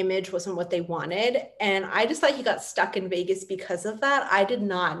image wasn't what they wanted. And I just thought he got stuck in Vegas because of that. I did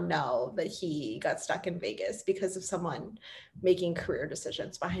not know that he got stuck in Vegas because of someone making career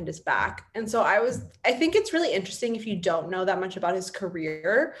decisions behind his back. And so I think it's really interesting if you don't know that much about his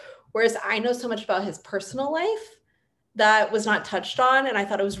career, whereas I know so much about his personal life that was not touched on. And I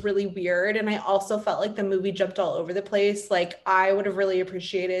thought it was really weird. And I also felt like the movie jumped all over the place. Like I would have really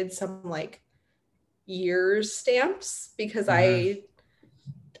appreciated some like years stamps because I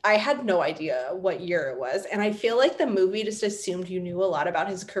had no idea what year it was. And I feel like the movie just assumed you knew a lot about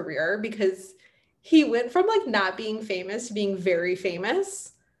his career because he went from like not being famous to being very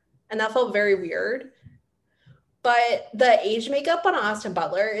famous. And that felt very weird. But the age makeup on Austin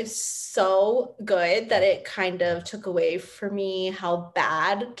Butler is so good that it kind of took away for me how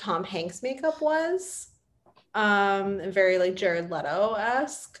bad Tom Hanks' makeup was. Very like Jared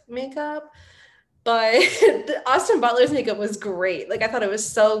Leto-esque makeup. But Austin Butler's makeup was great. Like I thought it was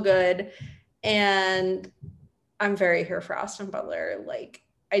so good. And I'm very here for Austin Butler. Like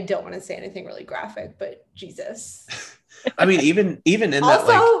I don't want to say anything really graphic, but Jesus. I mean, even in also,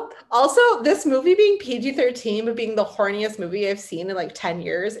 that, like, also this movie being PG-13 but being the horniest movie I've seen in like 10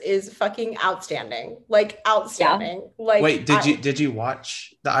 years is fucking outstanding. Like outstanding. Yeah. Like wait, did you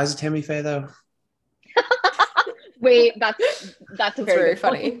watch The Eyes of Tammy Faye though? Wait, that's a very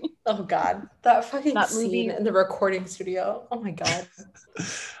funny. Oh God, that fucking scene in the recording studio. Oh my God.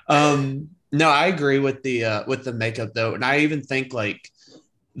 No, I agree with the makeup though, and I even think like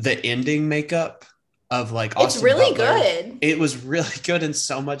the ending makeup of like Austin it's really Butler, good. It was really good and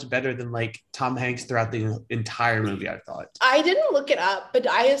so much better than like Tom Hanks throughout the entire movie. I thought. I didn't look it up, but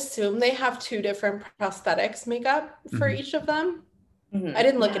I assume they have two different prosthetics makeup for each of them. I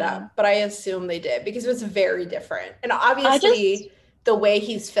didn't look it up, but I assume they did because it was very different. And obviously the way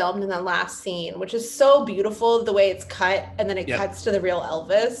he's filmed in that last scene, which is so beautiful, the way it's cut and then it cuts to the real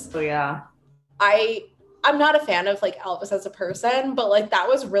Elvis. Oh yeah. I'm not a fan of like Elvis as a person, but like that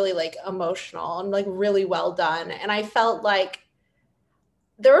was really like emotional and like really well done. And I felt like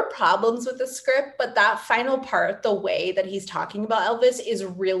there were problems with the script, but that final part, the way that he's talking about Elvis is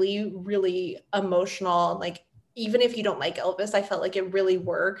really, really emotional. Like even if you don't like Elvis, I felt like it really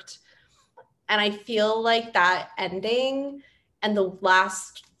worked. And I feel like that ending and the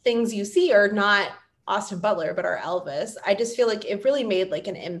last things you see are not Austin Butler, but are Elvis. I just feel like it really made like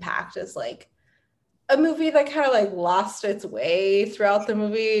an impact as like a movie that kind of like lost its way throughout the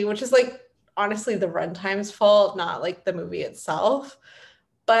movie, which is like honestly the runtime's fault, not like the movie itself.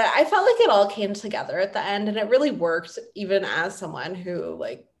 But I felt like it all came together at the end and it really worked, even as someone who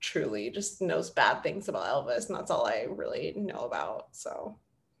like truly just knows bad things about Elvis. And that's all I really know about. So.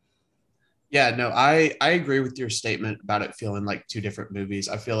 Yeah, no, I agree with your statement about it feeling like two different movies.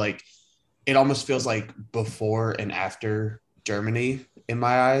 I feel like it almost feels like before and after Germany in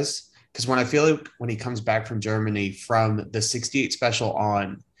my eyes. Because when I feel like when he comes back from Germany from the 68 special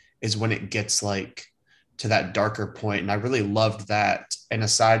on is when it gets like to that darker point. And I really loved that. And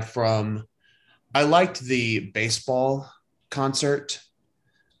aside from, I liked the baseball concert,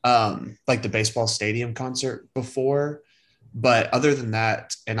 like the baseball stadium concert before. But other than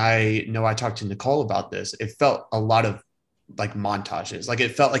that, and I know I talked to Nicole about this, it felt a lot of like montages. Like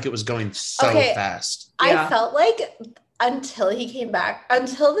it felt like it was going so Okay, fast. I Yeah. felt like until he came back,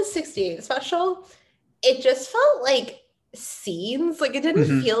 until the 68 special, it just felt like scenes. Like it didn't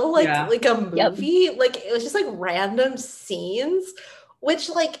Mhm. feel like Yeah. like a Yep. movie. Like it was just like random scenes, which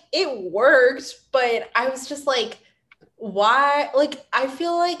like it worked, but I was just like, why? Like I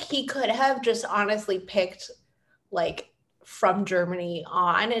feel like he could have just honestly picked like from Germany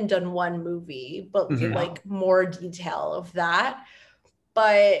on and done one movie, but Mhm. like more detail of that.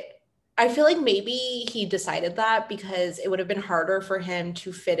 But I feel like maybe he decided that because it would have been harder for him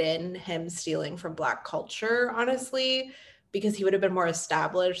to fit in him stealing from Black culture, honestly, because he would have been more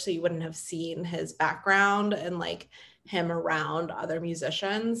established. So you wouldn't have seen his background and like him around other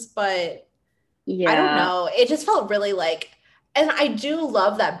musicians. But I don't Yeah. know. It just felt really like, and I do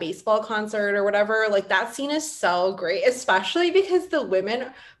love that baseball concert or whatever. Like that scene is so great, especially because the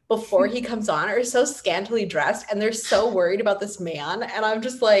women before he comes on are so scantily dressed and they're so worried about this man. And I'm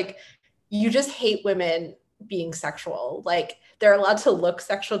just like, you just hate women being sexual. Like they're allowed to look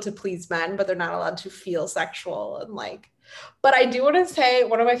sexual to please men, but they're not allowed to feel sexual. And like, but I do want to say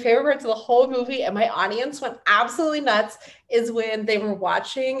one of my favorite parts of the whole movie, and my audience went absolutely nuts, is when they were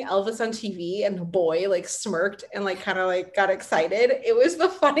watching Elvis on TV and the boy like smirked and like kind of like got excited. It was the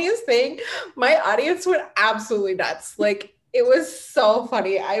funniest thing. My audience went absolutely nuts. Like it was so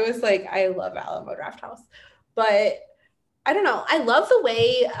funny. I was like, I love Alamo Drafthouse. But I don't know. I love the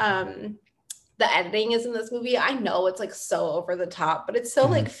way the editing is in this movie. I know it's like so over the top, but it's so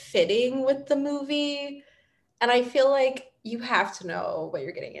Mhm. like fitting with the movie. And I feel like you have to know what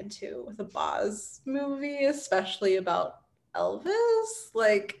you're getting into with a Boz movie, especially about Elvis.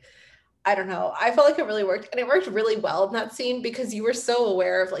 Like, I don't know. I felt like it really worked. And it worked really well in that scene because you were so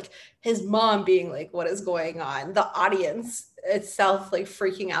aware of like his mom being like, what is going on? The audience itself like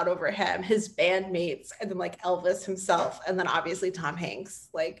freaking out over him, his bandmates, and then like Elvis himself, and then obviously Tom Hanks.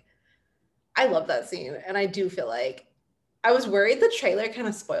 Like, I love that scene. And I do feel like I was worried the trailer kind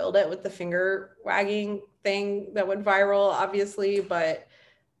of spoiled it with the finger wagging thing that went viral, obviously, but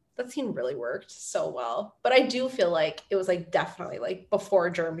that scene really worked so well. But I do feel like it was like definitely like before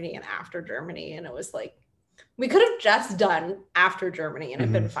Germany and after Germany. And it was like, we could have just done after Germany and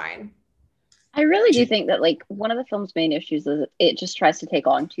it'd been Mhm. fine. I really do J- think that like one of the film's main issues is it just tries to take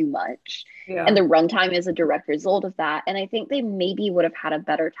on too much. And Yeah. the runtime is a direct result of that. And I think they maybe would have had a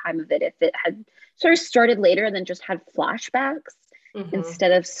better time of it if it had sort of started later and then just had flashbacks Mhm.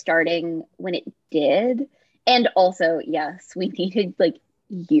 instead of starting when it did. And also, yes, we needed like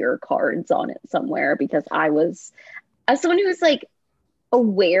year cards on it somewhere because I was, as someone who's like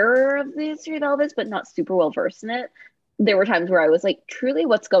aware of the history of Elvis, but not super well versed in it, there were times where I was like, truly,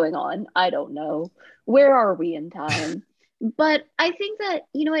 what's going on? I don't know. Where are we in time? But I think that,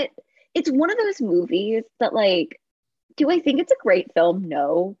 it's one of those movies that, like, do I think it's a great film?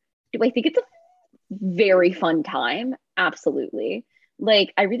 No. Do I think it's a very fun time? Absolutely.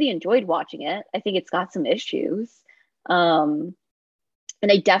 Like, I really enjoyed watching it. I think it's got some issues. Um,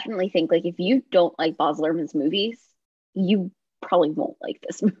 and I definitely think, like, if you don't like Baz Luhrmann's movies, you probably won't like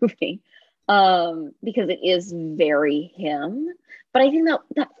this movie because it is very him. But I think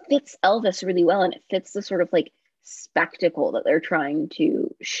that fits Elvis really well, and it fits the sort of like spectacle that they're trying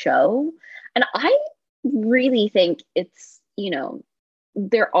to show. And I really think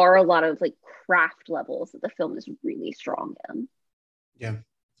there are a lot of like craft levels that the film is really strong in. Yeah.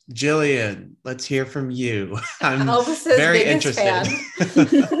 Jillian, let's hear from you. I'm Elvis's very biggest interested.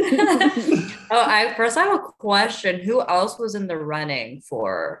 fan. Oh, I first I have a question. Who else was in the running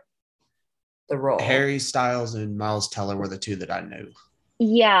for the role? Harry Styles and Miles Teller were the two that I knew.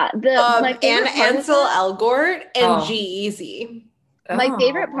 Yeah, my And favorite part of Ansel it, Elgort and Oh. G-Eazy. my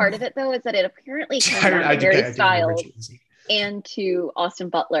favorite Oh. part of it though is that it apparently came I, down I to do, Harry I do remember Styles Jay-Z. and to Austin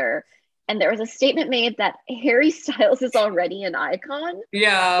Butler. And there was a statement made that Harry Styles is already an icon.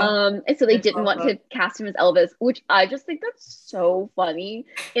 Yeah. And so they I didn't love want to cast him as Elvis, which I just think that's so funny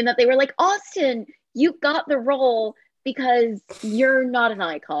in that they were like, Austin, you got the role because you're not an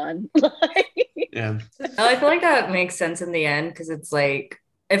icon. Yeah. I feel like that makes sense in the end because it's like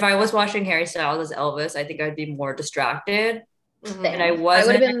if I was watching Harry Styles as Elvis, I think I'd be more distracted. Mhm. And I I would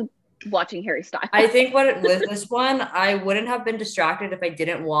wasn't. have been watching Harry Styles. I think with this one, I wouldn't have been distracted if I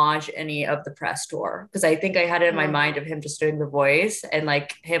didn't watch any of the press tour because I think I had it in my Mhm. mind of him just doing the voice and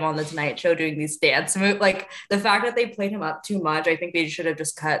like him on the Tonight Show doing these dance moves. Like the fact that they played him up too much, I think they should have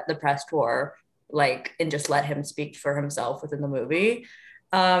just cut the press tour like and just let him speak for himself within the movie.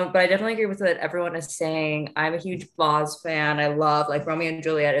 But I definitely agree with what everyone is saying. I'm a huge Boz fan. I love like Romeo and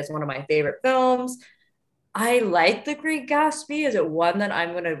Juliet is one of my favorite films. I like The Great Gatsby. Is it one that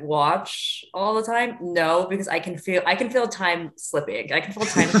I'm gonna watch all the time? No, because I can feel time slipping. I can feel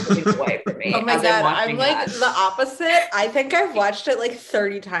time slipping away from me Oh my as I'm God, I'm watching like that. the opposite. I think I've watched it like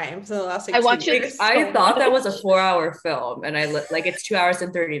 30 times in the last like I 2 watch it- years. I So thought that was a much. 4-hour film, and like it's 2 hours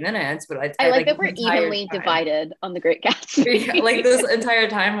and 30 minutes, but I like like that this we're entire evenly time, divided on The Great Gatsby. yeah, like this entire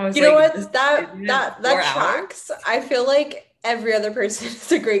time, I was You know like, this what? That isn't it that four that hours. tracks. I feel like every other person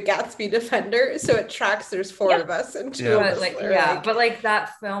is a Great Gatsby defender, so it tracks. There's four Yeah. of us, and two Yeah. of But us like, are yeah, like, but like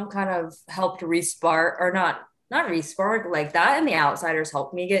that film kind of helped respark, or not respark, like that and The Outsiders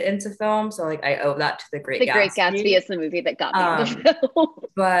helped me get into film. So like I owe that to The Great The Great Gatsby Gatsby. is the movie that got me into Um, film.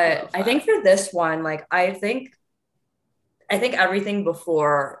 but love I think that. for this one, like I think everything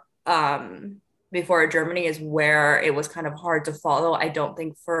before Germany is where it was kind of hard to follow. I don't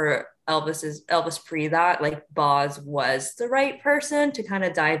think for Elvis pre that, like Boz was the right person to kind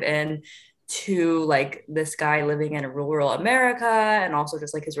of dive in to like this guy living in a rural America, and also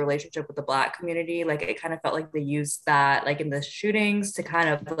just like his relationship with the Black community. Like it kind of felt like they used that like in the shootings to kind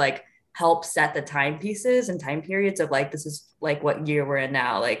of like help set the timepieces and time periods of like this is like what year we're in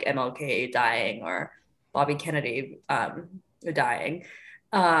now, like MLK dying or Bobby Kennedy dying.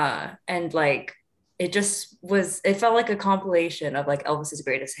 And like it felt like a compilation of like Elvis's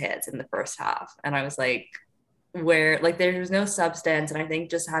greatest hits in the first half. And I was like, where like there was no substance. And I think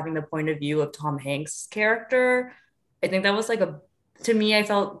just having the point of view of Tom Hanks' character, I think that was like to me, I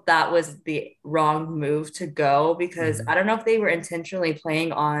felt that was the wrong move to go, because I don't know if they were intentionally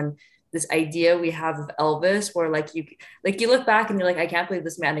playing on this idea we have of Elvis, where like you look back and you're like, I can't believe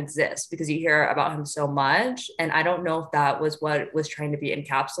this man exists, because you hear about him so much. And I don't know if that was what was trying to be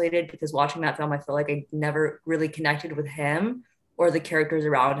encapsulated, because watching that film, I feel like I never really connected with him, or the characters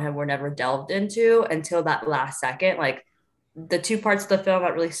around him were never delved into until that last second. Like the two parts of the film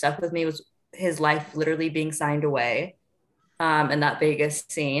that really stuck with me was his life literally being signed away, in that Vegas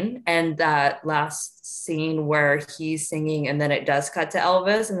scene, and that last scene where he's singing and then it does cut to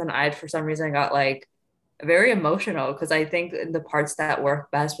Elvis. And then for some reason, got like very emotional, because I think the parts that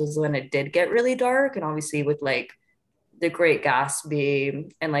worked best was when it did get really dark. And obviously, with like The Great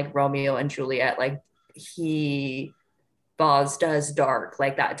Gatsby and like Romeo and Juliet, like Boz does dark,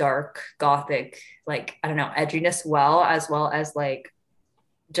 like that dark gothic, like, I don't know, edginess well as like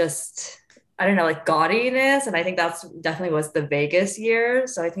just, I don't know, like gaudiness. And I think that's definitely was the Vegas year.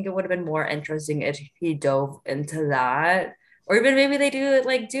 So I think it would have been more interesting if he dove into that. Or even maybe they do it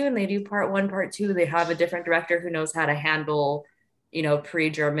like Dune, they do part one, part two. They have a different director who knows how to handle,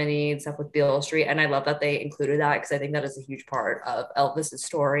 pre-Germany and stuff with Beale Street. And I love that they included that, because I think that is a huge part of Elvis's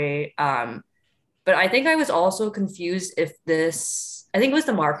story. But I think I was also confused I think it was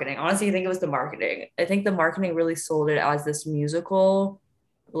the marketing. Honestly, I think it was the marketing. I think the marketing really sold it as this musical,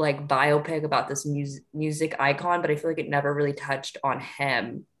 like biopic about this music icon, but I feel like it never really touched on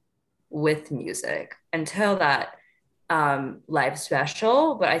him with music until that live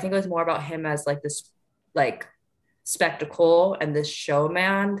special. But I think it was more about him as like this like spectacle and this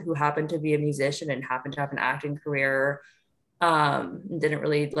showman who happened to be a musician and happened to have an acting career. Didn't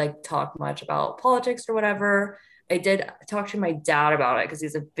really like talk much about politics or whatever. I did talk to my dad about it because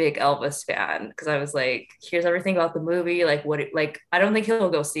he's a big Elvis fan. Because I was like, here's everything about the movie. Like, I don't think he'll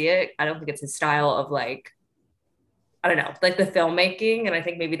go see it. I don't think it's his style of like, I don't know, like the filmmaking. And I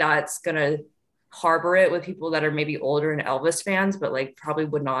think maybe that's gonna harbor it with people that are maybe older and Elvis fans, but like probably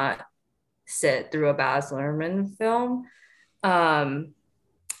would not sit through a Baz Luhrmann film.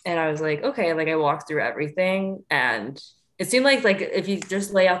 And I was like, okay, like I walked through everything, and it seemed like if you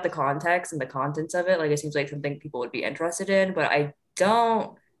just lay out the context and the contents of it, like it seems like something people would be interested in. But I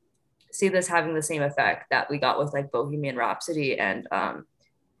don't see this having the same effect that we got with like Bohemian Rhapsody and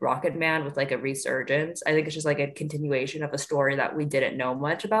Rocket Man, with like a resurgence. I think it's just like a continuation of a story that we didn't know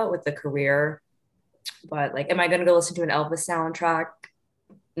much about with the career. But like, am I gonna go listen to an Elvis soundtrack?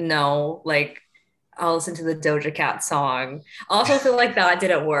 No. Like, I'll listen to the Doja Cat song. I also feel like that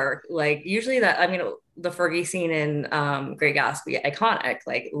didn't work. Like usually the Fergie scene in Great Gatsby, iconic,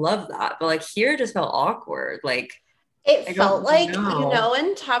 like love that. But like here it just felt awkward. Like it I felt don't like, know.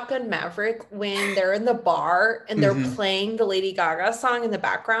 in Top Gun Maverick, when they're in the bar and they're Mhm. playing the Lady Gaga song in the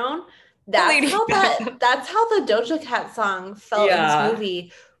background. Lady Gaga. That's how the Doja Cat song felt in this Yeah.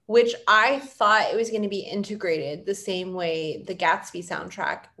 movie, which I thought it was going to be integrated the same way the Gatsby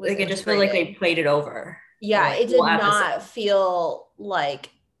soundtrack was Like it just felt like they played it over. Yeah, Like it did whole episode. not feel like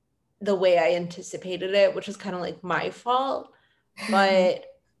the way I anticipated it, which is kind of like my fault. But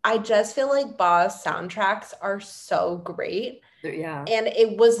I just feel like Bau's soundtracks are so great. Yeah. And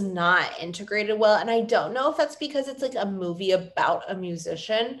it was not integrated well. And I don't know if that's because it's like a movie about a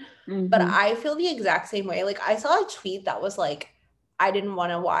musician, but I feel the exact same way. Like I saw a tweet that was like, I didn't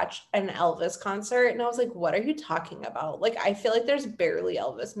want to watch an Elvis concert. And I was like, what are you talking about? Like, I feel like there's barely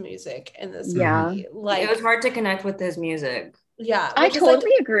Elvis music in this movie. Like, it was hard to connect with his music. Yeah. I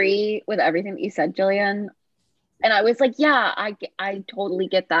totally agree with everything that you said, Jillian. And I was like, yeah, I totally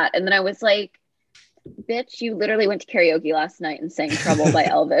get that. And then I was like, bitch, you literally went to karaoke last night and sang Trouble by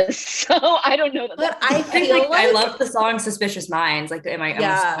Elvis. So I don't know that. But I feel like I love the song Suspicious Minds. Like, I'm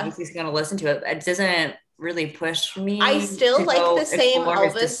obviously going to listen to it. It doesn't really push me. I still like the same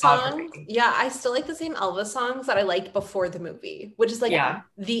Elvis songs. Yeah, I still like the same Elvis songs that I liked before the movie, which is like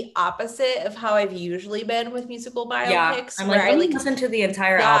the opposite of how I've usually been with musical biopics. Yeah, I'm like, I like listen to the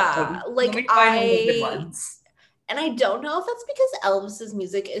entire album. Like and I don't know if that's because Elvis's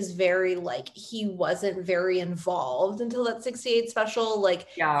music is very like, he wasn't very involved until that 68 special. Like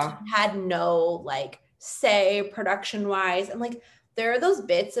he had no like say production wise. And like, there are those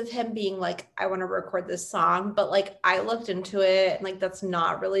bits of him being like, I want to record this song, but like I looked into it and like, that's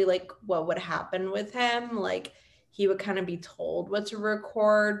not really like what would happen with him. Like he would kind of be told what to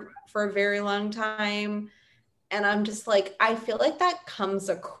record for a very long time. And I'm just like, I feel like that comes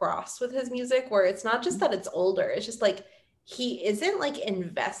across with his music where it's not just that it's older. It's just like, he isn't like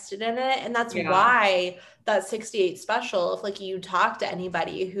invested in it. And that's why that 68 special, if like you talk to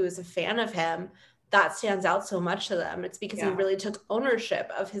anybody who is a fan of him, that stands out so much to them. It's because he really took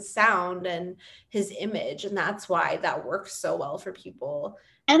ownership of his sound and his image. And that's why that works so well for people.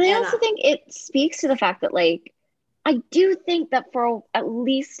 And I also think it speaks to the fact that like, I do think that for at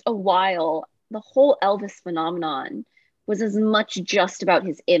least a while, the whole Elvis phenomenon was as much just about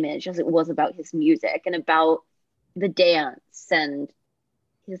his image as it was about his music and about the dance and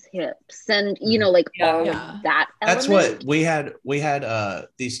his hips and like all of that element. That's what we had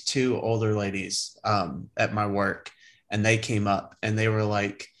these two older ladies at my work, and they came up and they were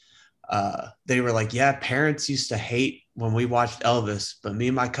like yeah, parents used to hate when we watched Elvis, but me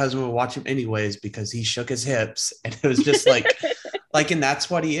and my cousin would watch him anyways because he shook his hips. And it was just like like, and that's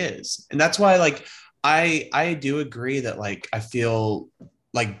what he is. And that's why like I do agree that like I feel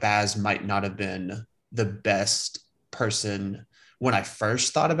like Baz might not have been the best person when I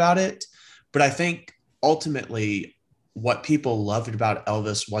first thought about it. But I think ultimately what people loved about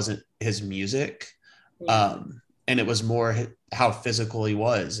Elvis wasn't his music. And it was more how physical he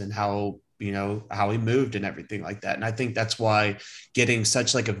was and how he moved and everything like that. And I think that's why getting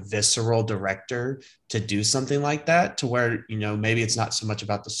such like a visceral director to do something like that, to where, maybe it's not so much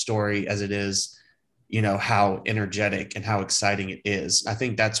about the story as it is, how energetic and how exciting it is. I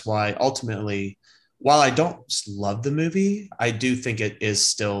think that's why ultimately, while I don't love the movie, I do think it is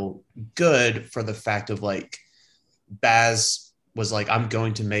still good for the fact of like Baz was like, I'm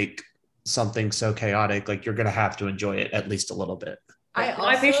going to make something so chaotic, like you're going to have to enjoy it at least a little bit.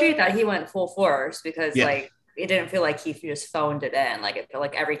 I appreciate that he went full force because like it didn't feel like he just phoned it in. Like it felt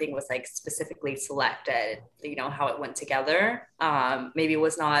like everything was like specifically selected, how it went together. Maybe it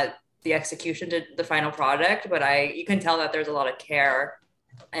was not the execution to the final product, but you can tell that there's a lot of care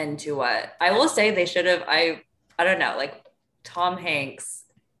into what I will say they should have. I don't know, like Tom Hanks.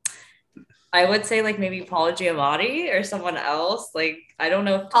 I would say like maybe Paul Giamatti or someone else. Like, I don't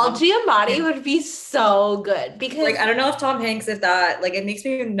know if Paul Giamatti would be so good because like, I don't know if Tom Hanks, if that, like, it makes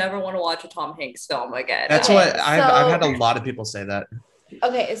me never want to watch a Tom Hanks film again. That's what I've had a lot of people say that.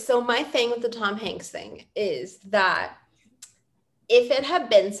 Okay. So my thing with the Tom Hanks thing is that if it had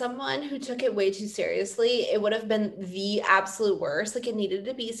been someone who took it way too seriously, it would have been the absolute worst. Like it needed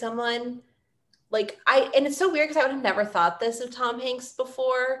to be someone like and it's so weird because I would have never thought this of Tom Hanks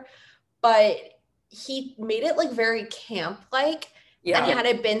before, but he made it like very camp-like. And had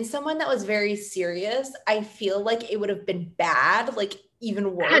it been someone that was very serious, I feel like it would have been bad, like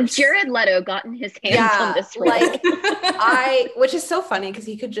even worse. Had Jared Leto gotten his hands on this role? Like which is so funny because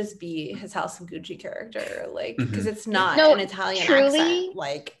he could just be his House of Gucci character, like because it's not an Italian accent.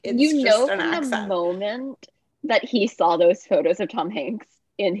 Like it's just an accent. The moment that he saw those photos of Tom Hanks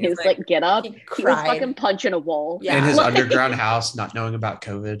in his like get up, he was fucking punching a wall. In his underground house, not knowing about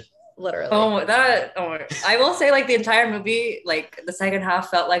COVID. Literally. I will say like the entire movie, like the second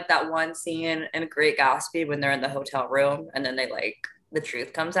half felt like that one scene in Great Gatsby when they're in the hotel room and then they like the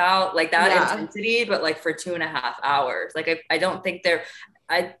truth comes out, like that intensity, but like for 2.5 hours. Like I don't think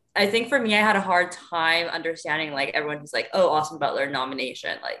I think for me, I had a hard time understanding like everyone who's like, oh, Austin Butler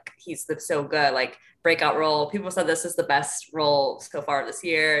nomination, like he's so good, like breakout role. People said this is the best role so far this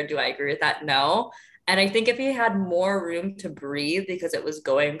year. Do I agree with that? No. And I think if he had more room to breathe because it was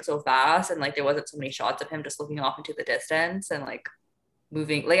going so fast and like there wasn't so many shots of him just looking off into the distance and like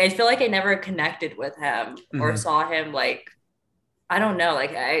moving, like I feel like I never connected with him or saw him like, I don't know,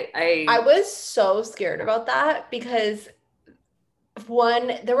 like I was so scared about that because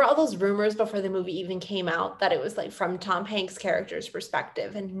one, there were all those rumors before the movie even came out that it was like from Tom Hanks' character's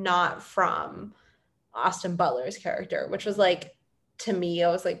perspective and not from Austin Butler's character, which was like, to me, I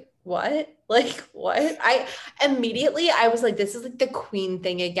was like, what? Like, what? I was like, this is like the Queen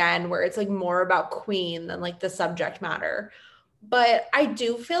thing again, where it's like more about Queen than like the subject matter. But I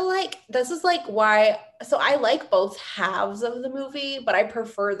do feel like this is like why, so I like both halves of the movie, but I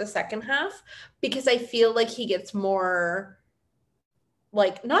prefer the second half because I feel like he gets more,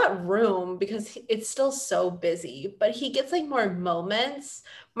 like, not room because it's still so busy, but he gets like more moments.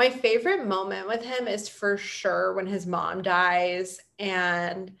 My favorite moment with him is for sure when his mom dies,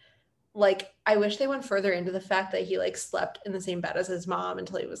 and like I wish they went further into the fact that he like slept in the same bed as his mom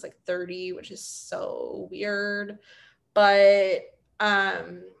until he was like 30, which is so weird. But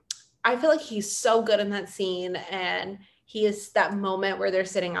I feel like he's so good in that scene, and he is that moment where they're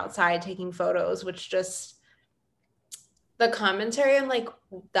sitting outside taking photos, which just the commentary and like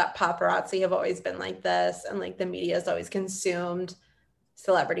that paparazzi have always been like this, and like the media has always consumed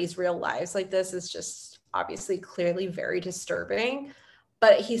celebrities' real lives like this is just obviously clearly very disturbing.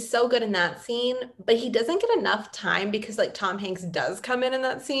 But he's so good in that scene, but he doesn't get enough time because like Tom Hanks does come in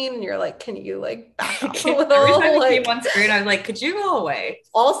that scene, and you're like, can you like back off a little? Every time like, he came on screen, I was like, could you go away?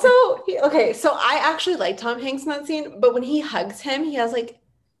 Also, okay, so I actually like Tom Hanks in that scene, but when he hugs him, he has like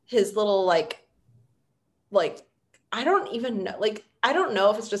his little like I don't even know, like I don't know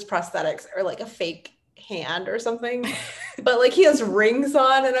if it's just prosthetics or like a fake hand or something, but like he has rings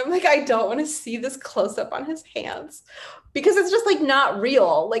on, and I'm like, I don't want to see this close up on his hands because it's just like not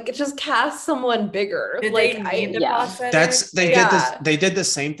real. Like it just casts someone bigger. Did like they need the prosthetics? That's they Yeah. did this. They did the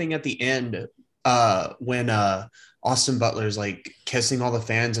same thing at the end when Austin Butler's like kissing all the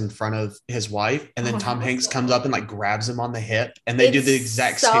fans in front of his wife, and then Tom Hanks comes up and like grabs him on the hip, and they do the It's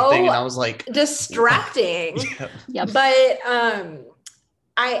exact so same thing. And I was like, distracting. yeah. Yep. But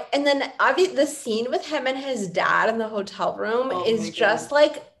and then obviously the scene with him and his dad in the hotel room Oh my is just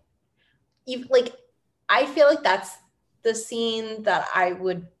like I feel like that's the scene that I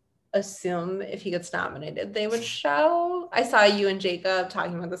would assume if he gets nominated they would show. I saw you and Jacob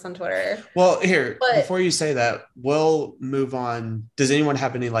talking about this on Twitter. Well, here, But- before you say that, we'll move on. Does anyone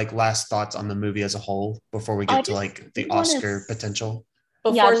have any like last thoughts on the movie as a whole before we I get to just like the wanna Oscar s- potential?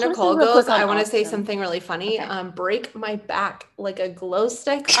 Before Yeah, I just wanna Nicole say real goes, quick on I want to say Austin. something really funny. Okay. Break my back like a glow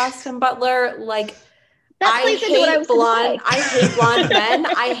stick, Austin Butler. Like That I plays into what I hate was gonna blonde. say. I hate blonde men.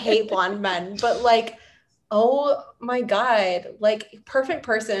 I hate blonde men. But like, oh my God, like perfect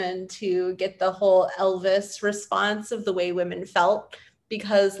person to get the whole Elvis response of the way women felt,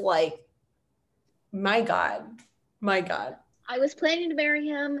 because like, my God. I was planning to marry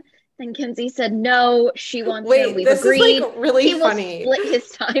him. Then Kenzie said no. She wants him. Wait, We've this agreed. is like really He will funny. split his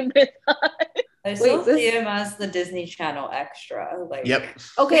time with us. I still Wait, this- see him as the Disney Channel extra. Like, Yep.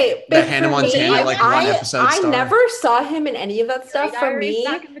 Okay, The but Hannah for Montana, me, like, one episode I star. never saw him in any of that stuff. For Diaries me,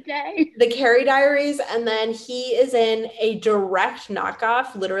 back in the day. the Carrie Diaries, and then he is in a direct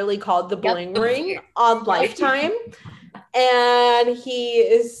knockoff, literally called The Yep. Bling Ring on Lifetime, and he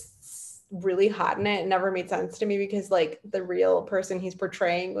is really hot in it. It never made sense to me because like the real person he's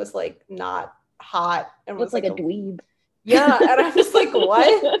portraying was like not hot and was Looks like a dweeb. yeah, and I'm just like,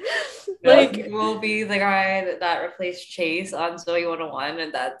 what? like Like, will be the guy that replaced Chase on Zoe 101,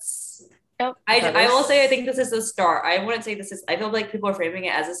 and that's. Yep. I will say I think this is the start. I wouldn't say this is. I feel like people are framing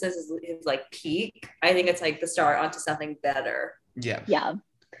it as this is his like peak. I think it's like the start onto something better. Yeah. Yeah.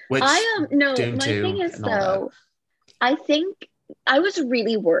 Which I no, Doom my 2 thing is and all that. though, I think I was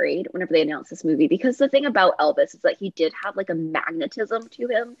really worried whenever they announced this movie because the thing about Elvis is that he did have like a magnetism to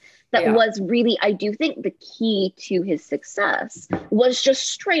him that Yeah. was really, I do think the key to his success was just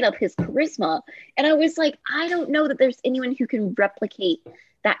straight up his charisma. And I was like, I don't know that there's anyone who can replicate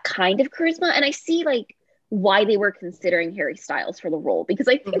that kind of charisma. And I see like why they were considering Harry Styles for the role because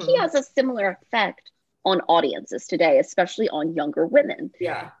I think he Mhm. has a similar effect on audiences today, especially on younger women.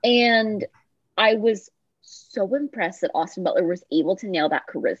 Yeah. And I was so impressed that Austin Butler was able to nail that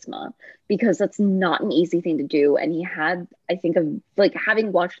charisma because that's not an easy thing to do. And he had, I think, of like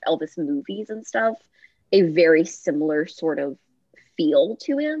having watched Elvis movies and stuff, a very similar sort of feel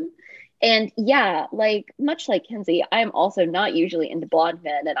to him. And yeah, like much like Kenzie, I'm also not usually into blonde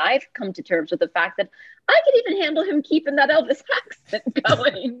men. And I've come to terms with the fact that I could even handle him keeping that Elvis accent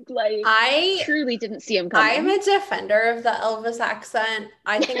going. Like, I truly didn't see him coming. I'm a defender of the Elvis accent.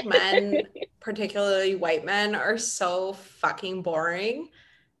 I think men particularly white men, are so fucking boring.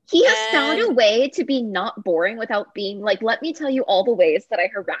 He has found a And- way to be not boring without being like, let me tell you all the ways that I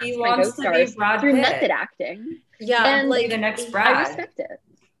harassed He my wants to be co-stars Brad through Pitt. method acting. Yeah, And like the next I Brad. respect it.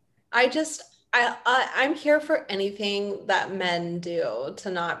 I'm here for anything that men do to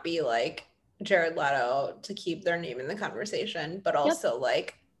not be like Jared Leto, to keep their name in the conversation, but also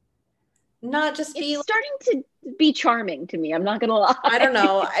like not just be It's starting to be charming to me. I'm not gonna lie. I don't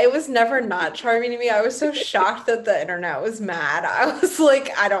know. It was never not charming to me. I was so shocked that the internet was mad. I was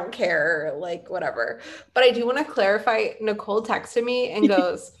like, I don't care, like whatever. But I do want to clarify. Nicole texted me and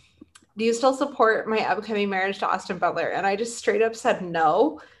goes, "Do you still support my upcoming marriage to Austin Butler?" And I just straight up said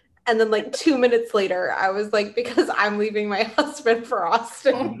no. And then like 2 minutes later, I was like, because I'm leaving my husband for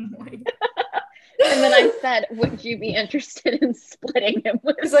Austin. And then I said, would you be interested in splitting him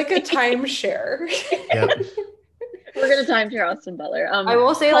with It's like a me? timeshare. Yep. We're gonna timeshare Austin Butler. I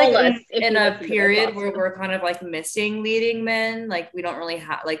will say, call like, us if in you a listen to this, period where Austin. we're kind of like missing leading men, like we don't really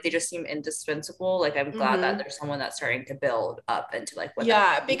have, like they just seem indispensable. Like I'm glad that there's someone that's starting to build up into like what.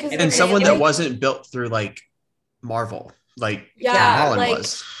 Yeah, because And it's someone like- that wasn't built through like Marvel, like Yeah, Tom Holland like-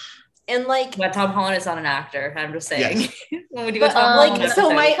 was. and like But Tom Holland is not an actor. I'm just saying. Yes. When we do But, a Tom like, Holland so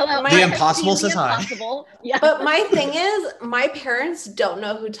episode- my- Hello, The I have Impossible seen The Society. Impossible. Yeah. But my thing is, my parents don't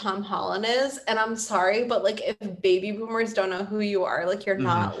know who Tom Holland is, and I'm sorry, but like if baby boomers don't know who you are, like you're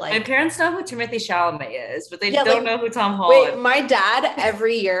not my like. parents know who Timothy Chalamet is, but they Yeah, don't like- know who Tom Wait, Holland. my dad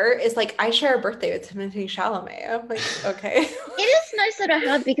every year is like, I share a birthday with Timothy Chalamet. I'm like, okay. It is nice though to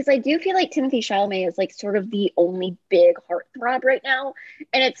have, because I do feel like Timothy Chalamet is like sort of the only big heartthrob right now,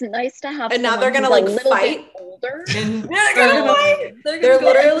 and it's nice to have. And now someone they're who's gonna, a like, little fight? bit older. And They're They're go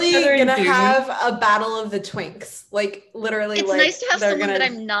at each literally other and gonna do. have a battle of the twinks. Like literally, It's like nice to have they're someone gonna. that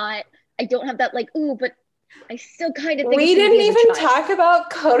I'm not. I don't have that like, ooh, but I still kind of think We it's gonna didn't be as a even child. talk about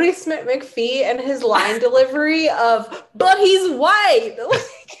Cody Smith McPhee and his line delivery of, but he's white.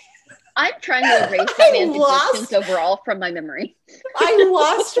 I'm trying to erase that man's lost- existence overall from my memory. I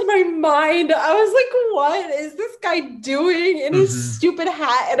lost my mind. I was like, what is this guy doing in his Mhm. stupid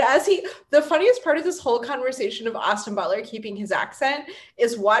hat? And the funniest part of this whole conversation of Austin Butler keeping his accent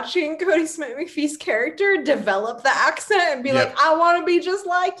is watching Cody Smith McPhee's character develop the accent and be Yep. like, I want to be just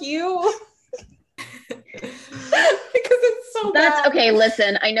like you. Because it's so That's bad. okay.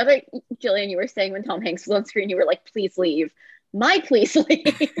 Listen, I know that Jillian, you were saying when Tom Hanks was on screen, you were like, "Please leave." My please leave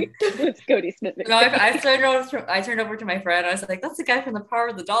was Cody Smith. No, I turned over to my friend. I was like, "That's the guy from The Power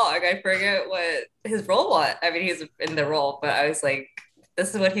of the Dog." I forget what his role was. I mean, he's in the role, but I was like,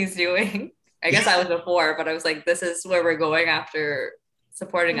 "This is what he's doing." I guess I was before, but I was like, "This is where we're going after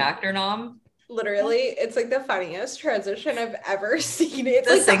supporting actor nom." Literally, it's like the funniest transition I've ever seen. It's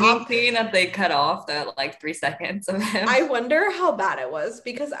The like singing scene that they cut off that like 3 seconds of him. I wonder how bad it was,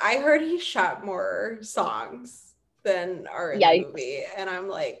 because I heard he shot more songs than are in the Yikes. movie, and I'm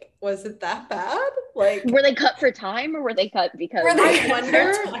like, was it that bad? Like, Were they cut for time, or were they cut because? Were they- I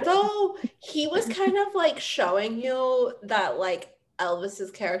wonder though. He was kind of like showing you that like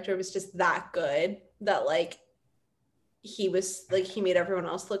Elvis's character was just that good, that like he was like, he made everyone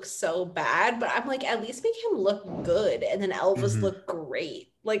else look so bad, but I'm like, at least make him look good, and then Elvis Mhm. looked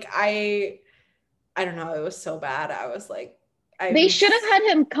great. Like I don't know, it was so bad. I was like, They should have had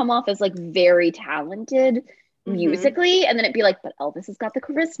him come off as like very talented Mhm. musically, and then it'd be like, but Elvis has got the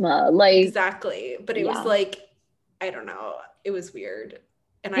charisma. Like Exactly, but it was Yeah. like, I don't know, it was weird.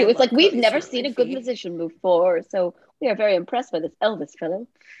 And it was like, love we've Cody never Smith seen a good McPhee. musician before, so we are very impressed by this Elvis fellow.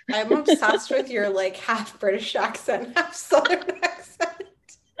 I'm obsessed with your like half British accent, half Southern accent.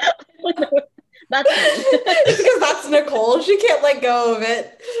 That's me. Because that's Nicole. She can't let go of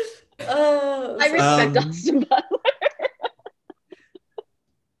it. I respect Austin Butler.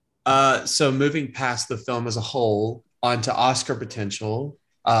 So moving past the film as a whole onto Oscar potential,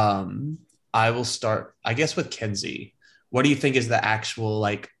 I will start, I guess, with Kenzie. What do you think is the actual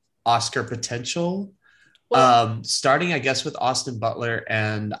like Oscar potential? Starting, I guess, with Austin Butler,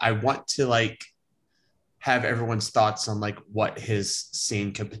 and I want to like have everyone's thoughts on like what his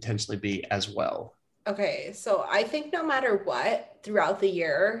scene could potentially be as well. Okay, so I think no matter what, throughout the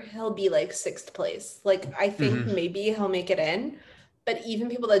year, he'll be like sixth place. Like, I think maybe he'll make it in. But even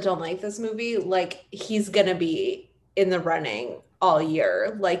people that don't like this movie, like, he's gonna be in the running all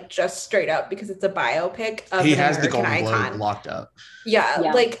year, like, just straight up, because it's a biopic of He an has the American Golden Globe icon. locked up. Yeah,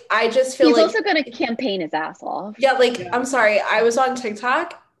 Yeah. like, I just feel He's like also going to campaign his ass off. yeah, like, I'm sorry. I was on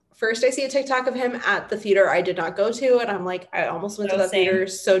TikTok. First, I see a TikTok of him at the theater I did not go to. And I'm like, I almost went to Oh, that same. theater.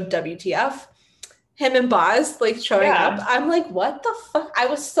 So WTF. Him and Boz, like, showing Yeah. up. I'm like, what the fuck? I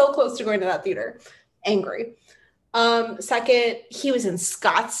was so close to going to that theater. Angry. Second, he was in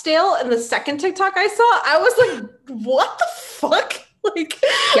Scottsdale, and the second TikTok I saw, I was like, what the fuck? Like,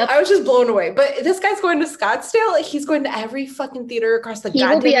 Yep. I was just blown away. But this guy's going to Scottsdale. Like, he's going to every fucking theater across the He will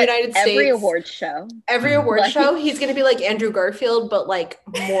goddamn be at United States. every award show. Every award Like- show. He's going to be like Andrew Garfield, but like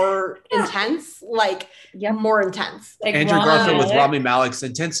more intense. Like, Yep. more intense. Like Andrew Rami Garfield with Malek. Rami Malek's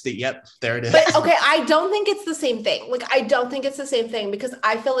intensity. Yep, there it is. But okay, I don't think it's the same thing. Like, I don't think it's the same thing because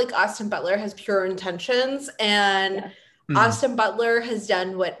I feel like Austin Butler has pure intentions, and Yeah. Austin Butler has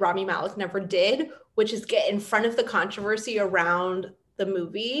done what Rami Malek never did, which is get in front of the controversy around the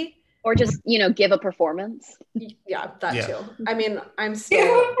movie. Or just, give a performance. Yeah, that Yeah. too. I mean, I'm Yeah,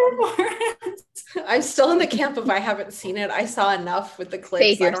 still performance. I'm still in the camp of I haven't seen it. I saw enough with the clips.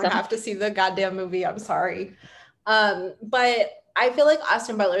 Save I don't yourself. have to see the goddamn movie. I'm sorry. But I feel like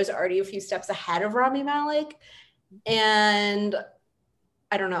Austin Butler is already a few steps ahead of Rami Malek. And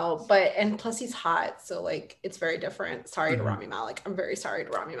I don't know, and plus he's hot, so like it's very different. Sorry to Mhm. Rami Malek. I'm very sorry to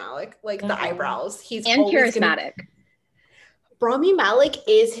Rami Malek. Like the Mhm. eyebrows. He's And always gonna- charismatic. Rami Malek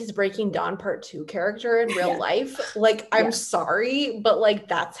is his Breaking Dawn Part 2 character in real Yeah. life. Like, I'm Yeah. sorry, but like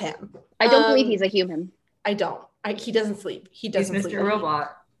that's him. I don't believe Um, he's a human. I don't. He doesn't sleep. He He's doesn't sleep. Mr.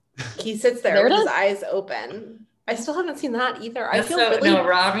 Robot. He sits there There with it his is. eyes open. I still haven't seen that either. I That's feel so, really no,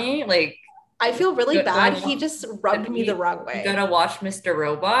 Rami, like I feel really Go- bad. go- He just rubbed me the wrong way. you gotta watch Mr.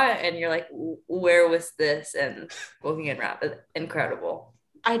 Robot, and you're like, where was this? And Bohemian Rhapsody, incredible.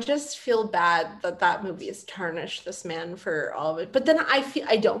 I just feel bad that movie has tarnished this man for all of it. But then I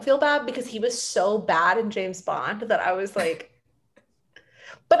don't feel bad because he was so bad in James Bond that I was like,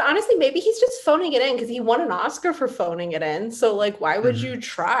 but honestly, maybe he's just phoning it in because he won an Oscar for phoning it in. So like, why would Mhm. you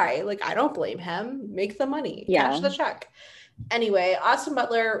try? Like, I don't blame him. Make the money, Yeah. cash the check. Anyway, Austin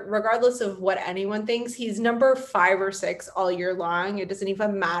Butler, regardless of what anyone thinks, he's number 5 or 6 all year long. It doesn't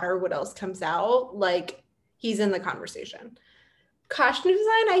even matter what else comes out. Like, he's in the conversation. Costume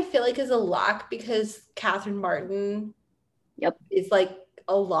design, I feel like, is a lock because Catherine Martin is like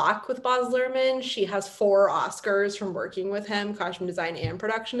a lock with Baz Luhrmann. She has 4 Oscars from working with him, costume design and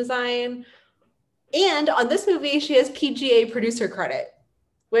production design. And on this movie, she has PGA producer credit,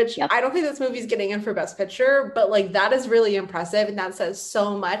 which Yep. I don't think this movie's getting in for Best Picture, but like that is really impressive. And that says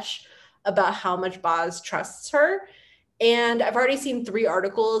so much about how much Baz trusts her. And I've already seen 3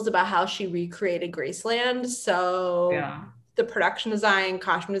 articles about how she recreated Graceland. So Yeah. the production design,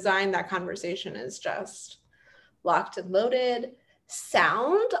 costume design, that conversation is just locked and loaded.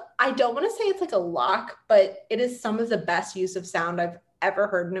 Sound, I don't want to say it's like a lock, but it is some of the best use of sound I've ever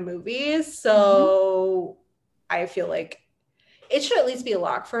heard in a movie. So I feel like it should at least be a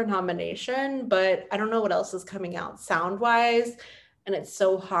lock for a nomination, but I don't know what else is coming out sound wise. And it's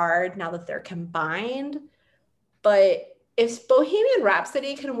so hard now that they're combined. But if Bohemian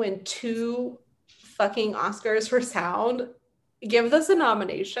Rhapsody can win 2 fucking Oscars for sound, give this a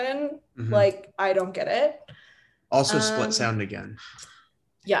nomination. Mhm. Like, I don't get it. Also, split um, sound again.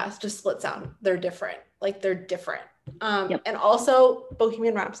 Yeah, it's just split sound. They're different. Like, they're different. Yep. And also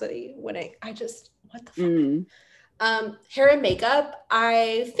Bohemian Rhapsody winning. What the fuck? Mm. Hair and makeup,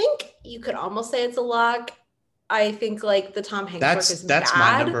 I think you could almost say it's a lock. I think like the Tom Hanks work is That's bad.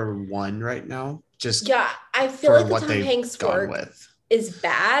 my number 1 right now. Just Yeah, I feel for like the what Tom they've Hanks gone work with. is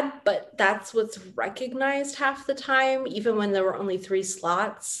bad, but that's what's recognized half the time, even when there were only 3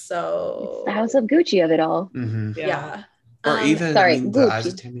 slots. So It's the House of Gucci of it all. Mhm. yeah. Or even sorry, The Eyes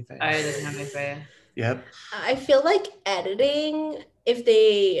of Gucci. Tammy Faye. I just have my say. Yep. I feel like editing,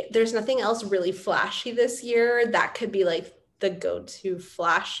 there's nothing else really flashy this year, that could be like the go-to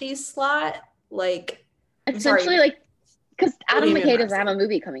flashy slot. Like, I'm sorry. Essentially, like, because Adam Bohemian McKay doesn't have a Rhapsody.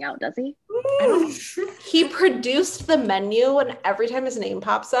 movie coming out, does he? He produced the menu, and every time his name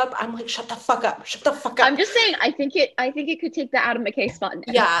pops up, I'm like, shut the fuck up, shut the fuck up. I'm just saying. I think it could take the Adam McKay spot. In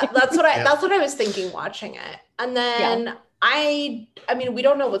Yeah, that's what Yeah. I was thinking watching it. And then I mean, we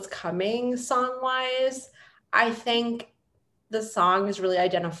don't know what's coming song-wise. I think the song is really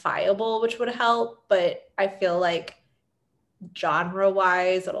identifiable, which would help, but I feel like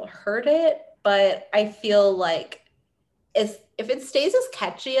genre-wise it'll hurt it. But I feel like if it stays as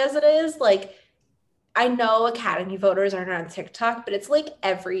catchy as it is, like, I know Academy voters aren't on TikTok, but it's like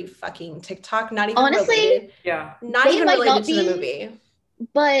every fucking TikTok, not even Honestly, related, Yeah. not they even might related not to the be. movie.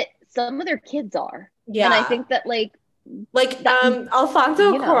 But some of their kids are. Yeah. And I think that, like,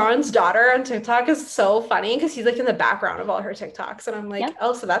 Alfonso you know. Cuarón's daughter on TikTok is so funny because he's like in the background of all her TikToks, and I'm like, Yeah.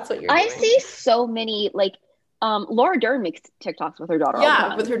 oh, so that's what you're I doing. see so many, like, Laura Dern makes TikToks with her daughter all the Yeah,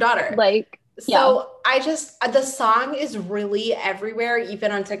 time. with her daughter. Like, So I just, the song is really everywhere,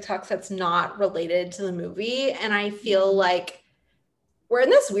 even on TikToks that's not related to the movie. And I feel like we're in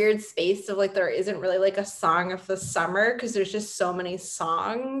this weird space of like there isn't really like a song of the summer because there's just so many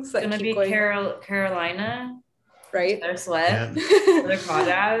songs that It's gonna keep be going, Carolina, right? Taylor Swift, Yeah. other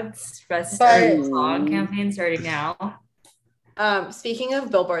crawdads, best But- song campaign starting now. Speaking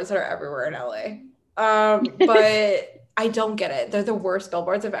of billboards that are everywhere in LA, but I don't get it. They're the worst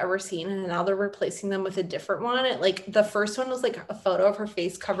billboards I've ever seen, and now they're replacing them with a different one. Like the first one was like a photo of her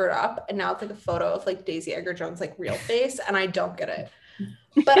face covered up, and now it's like a photo of like Daisy Edgar Jones' like real face, and I don't get it.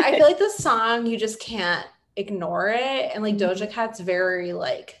 But I feel like the song, you just can't ignore it, and like Doja Cat's very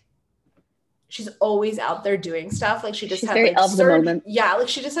like, she's always out there doing stuff. Like she just She's had very like of the moment. Yeah, like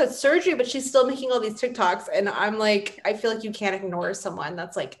she just had surgery, but she's still making all these TikToks, and I'm like, I feel like you can't ignore someone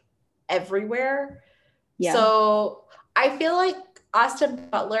that's like everywhere. Yeah. So I feel like Austin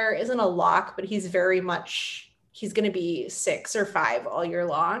Butler isn't a lock, but he's very much, he's going to be 6 or 5 all year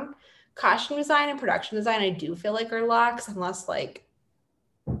long. Costume design and production design, I do feel like are locks, unless like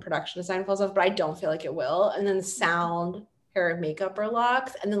production design falls off, but I don't feel like it will. And then sound, hair and makeup are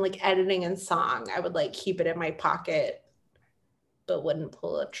locks. And then like editing and song, I would like keep it in my pocket, but wouldn't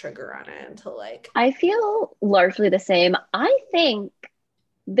pull a trigger on it until like. I feel largely the same. I think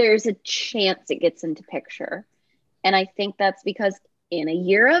there's a chance it gets into picture. And I think that's because in a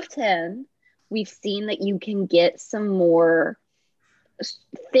year of 10, we've seen that you can get some more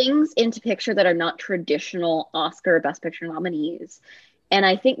things into picture that are not traditional Oscar Best Picture nominees. And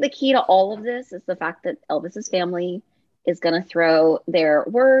I think the key to all of this is the fact that Elvis's family is going to throw their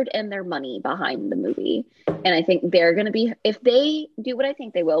word and their money behind the movie. And I think they're going to be, if they do what I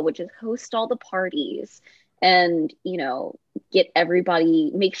think they will, which is host all the parties and, you know, get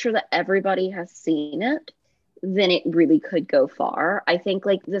everybody, make sure that everybody has seen it, then it really could go far. I think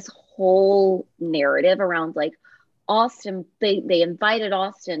like this whole narrative around like Austin, they invited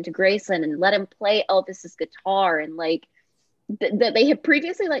Austin to Graceland and let him play Elvis's guitar, and like that they had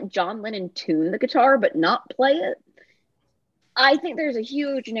previously let John Lennon tune the guitar but not play it. I think there's a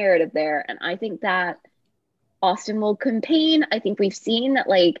huge narrative there, and I think that Austin will campaign. I think we've seen that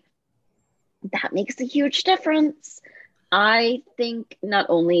like that makes a huge difference. I think not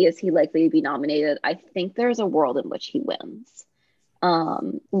only is he likely to be nominated, I think there's a world in which he wins.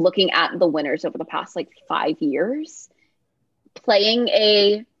 Looking at the winners over the past like 5 years,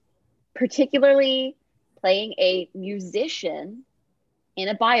 particularly playing a musician in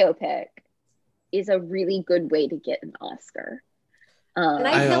a biopic is a really good way to get an Oscar. And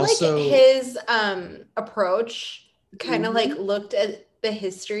I feel like his approach kind of like looked at the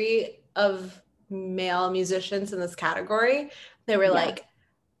history of male musicians in this category. They were like,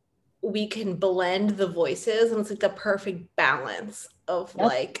 we can blend the voices, and it's like the perfect balance of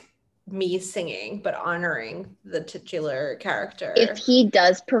like me singing but honoring the titular character. If he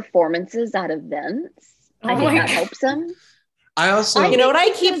does performances at events, I think that helps him. I also, you know what I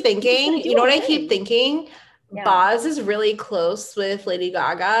keep thinking? Yeah. Boz is really close with Lady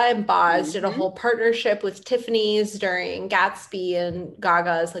Gaga, and Boz did a whole partnership with Tiffany's during Gatsby, and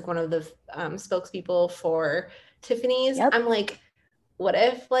Gaga is like one of the spokespeople for Tiffany's. Yep. I'm like, what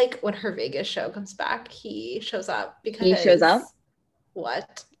if like when her Vegas show comes back, he shows up? Because he shows up.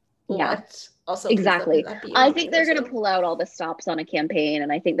 What? Yeah. What? Also, exactly. I think they're going to pull out all the stops on a campaign,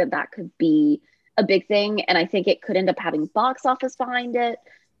 and I think that could be a big thing. And I think it could end up having box office behind it,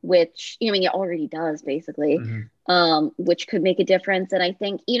 which, you know, I mean, it already does basically, which could make a difference. And I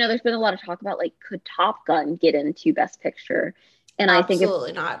think, you know, there's been a lot of talk about like, could Top Gun get into Best Picture? And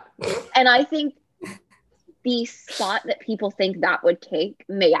absolutely not. And I think the spot that people think that would take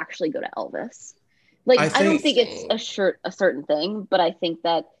may actually go to Elvis. Like, I don't think it's a certain thing, but I think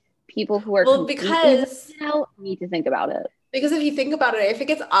that people who are because now need to think about it. Because if you think about it, if it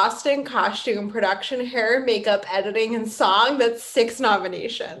gets Austin, costume, production, hair, makeup, editing, and song, that's 6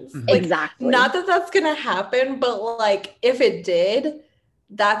 nominations. Like, exactly. Not that that's going to happen, but like if it did,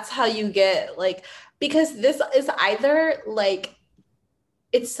 that's how you get like, because this is either like,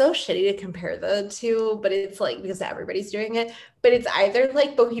 it's so shitty to compare the two, but it's like, because everybody's doing it, but it's either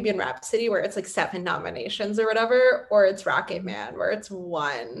like Bohemian Rhapsody where it's like 7 nominations or whatever, or it's Rocket Man where it's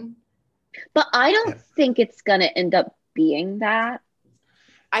 1. But I don't think it's going to end up being that.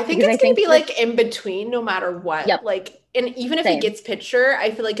 I think it's going to be like in between no matter what. Yep. Like, and even if it gets picture,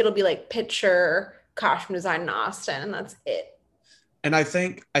 I feel like it'll be like picture, costume design, and Austin, and that's it. And I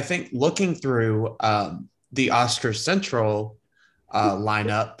think looking through the Oscar Central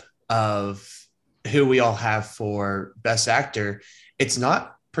lineup of who we all have for Best Actor, it's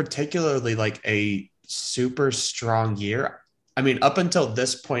not particularly like a super strong year. I mean, up until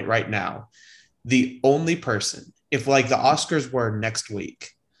this point right now, the only person, if like the Oscars were next week,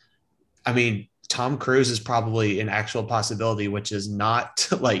 I mean, Tom Cruise is probably an actual possibility, which is not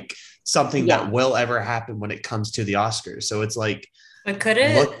like something Yeah. that will ever happen when it comes to the Oscars. So it's like, But could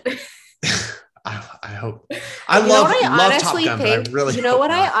it? look, I hope. I You know love what I love Top honestly Gun, think? but I really You know hope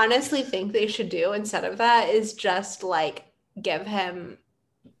what not. I honestly think they should do instead of that is just like give him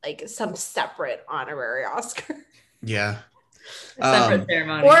like some separate honorary Oscar. Yeah. A separate Um,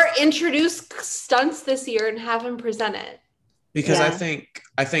 ceremony. Or introduce stunts this year and have him present it. because Yeah.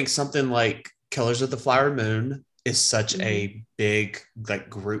 I think something like Killers of the Flower Moon is such Mm-hmm. a big like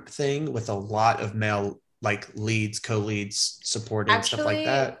group thing with a lot of male like leads, co-leads, supporting stuff like Actually,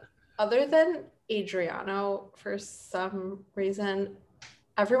 that. other than Adriano, for some reason,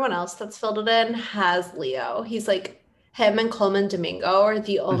 everyone else that's filled it in has Leo. He's like him and Coleman Domingo are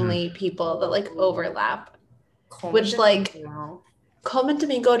the only people that like overlap. Coleman which, like, Domingo. Coleman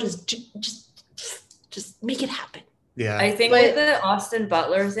Domingo just make it happen. Yeah. I think But- with the Austin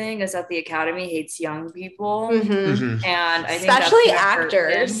Butler thing is that the Academy hates young people, Mhm. and I think Especially that's gonna hurt him.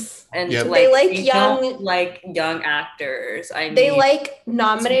 actors. And Yep. They like they young- don't like young actors. I mean, They like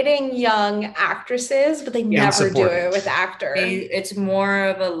nominating young actresses, but they Yeah, never do supporting. it with actor. it's more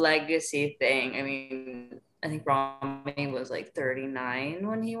of a legacy thing. I mean, I think Rami was like 39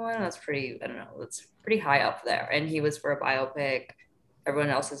 when he won. That's pretty, I don't know, that's pretty high up there. And he was for a biopic.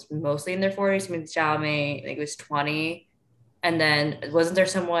 Everyone else is mostly in their 40s. I mean, Chalamet, I think it was 20. And then wasn't there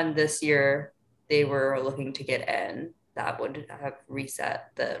someone this year they were looking to get in that would have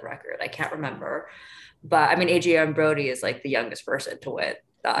reset the record? I can't remember. But I mean, Adrian Brody is like the youngest person to win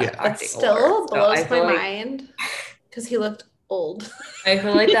that Yeah. That acting still award. So blows I my feel like- mind because he looked old. I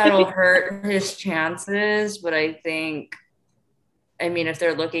feel like that'll hurt his chances, but I think, I mean, if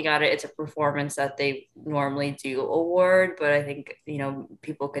they're looking at it, it's a performance that they normally do award, but I think, you know,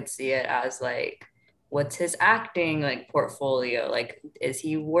 people could see it as like, what's his acting like portfolio? Like, is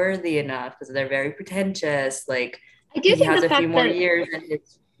he worthy enough? Because they're very pretentious. Like, I do he think has the a few fact more that years in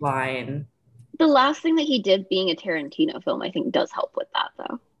his line. the last thing that he did being a Tarantino film, I think does help with that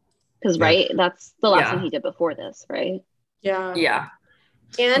though. Because Yeah. right, that's the last Yeah. thing he did before this, right? Yeah. Yeah.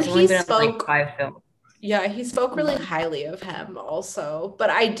 And He's only he been in, like, spoke 5 films. Yeah, he spoke really Mhm. highly of him also. But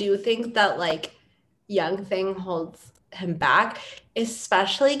I do think that like Young Thing holds him back,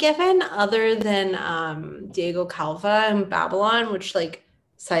 especially given other than Diego Calva and Babylon, which like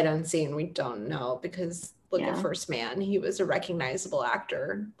sight unseen, we don't know because look at Yeah. First Man. He was a recognizable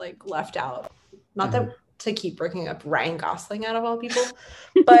actor, like left out. Not that to keep bringing up Ryan Gosling out of all people,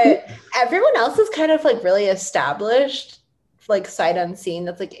 but everyone else is kind of like really established, like sight unseen,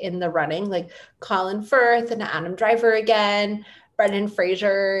 that's like in the running, like Colin Firth and Adam Driver again. Brendan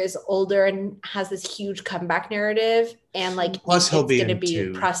Fraser is older and has this huge comeback narrative, and like Plus he'll be gonna in be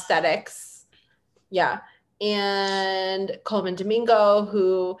 2. prosthetics. Yeah. And Coleman Domingo,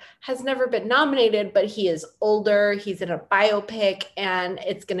 who has never been nominated, but he is older. He's in a biopic, and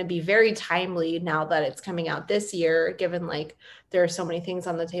it's going to be very timely now that it's coming out this year, given like there are so many things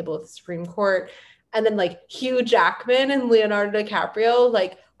on the table with the Supreme Court. And then like Hugh Jackman and Leonardo DiCaprio,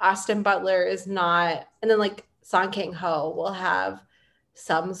 like Austin Butler is not, and then like Song Kang-ho will have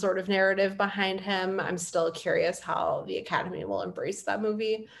some sort of narrative behind him. I'm still curious how the Academy will embrace that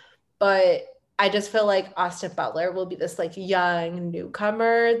movie, but I just feel like Austin Butler will be this like young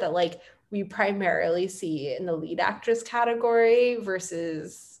newcomer that like we primarily see in the lead actress category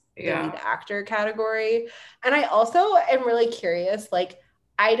versus the lead actor category. And I also am really curious, like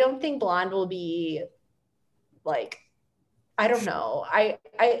I don't think Blonde will be like, I don't know. I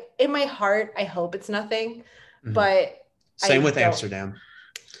in my heart, I hope it's nothing, Mhm. but Same I with don't- Amsterdam.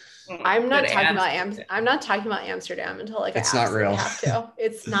 I'm not Good talking answer. about I'm not talking about Amsterdam until like It's I not absolutely real. have to.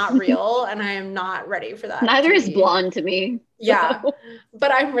 It's not real, and I am not ready for that. Neither to is be- Blonde to me. Yeah, So-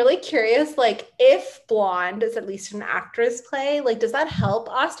 but I'm really curious, like if Blonde is at least an actress play, like does that help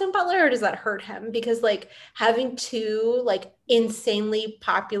Austin Butler or does that hurt him? Because like having two like insanely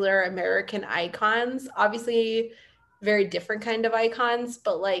popular American icons, obviously very different kind of icons,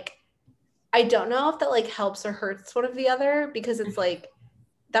 but like I don't know if that like helps or hurts one of the other, because it's like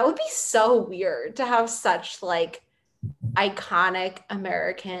that would be so weird to have such like iconic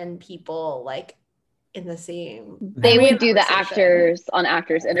American people like in the same. They would do the conversation. actors on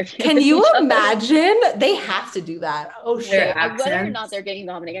actors interviews. Can with you each other. imagine? They have to do that. Oh Their shit. act- Whether or accents. not they're getting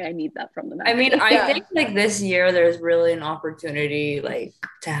nominated, I need that from them. I mean, actually. I think like this year there's really an opportunity like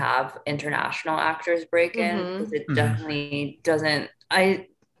to have international actors break in, Mhm. because it Mhm. definitely doesn't. I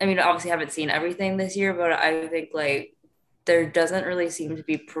mean, obviously I haven't seen everything this year, but I think like there doesn't really seem to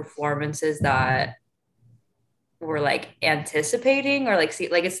be performances that we're like anticipating or like see,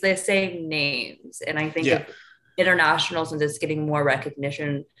 like it's the same names. And I think Yeah. if international, since it's getting more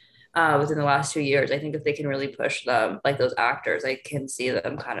recognition within the last 2 years. I think if they can really push them, like those actors, I can see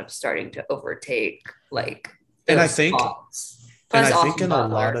them kind of starting to overtake like And I those think spots. and Plus I think Austin in a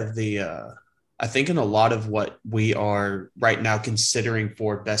lot Butler. of the I think in a lot of what we are right now considering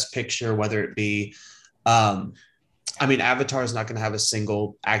for best picture, whether it be um I mean, Avatar is not going to have a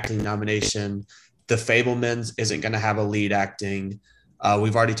single acting nomination. The Fablemans isn't going to have a lead acting.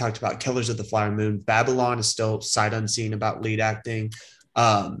 We've already talked about Killers of the Flower Moon. Babylon is still sight unseen about lead acting.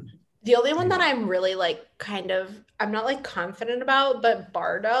 Um, The only one that I'm really like I'm not like confident about, but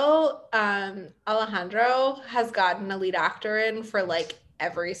Bardo, Alejandro has gotten a lead actor in for like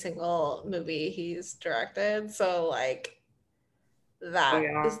every single movie he's directed. So like that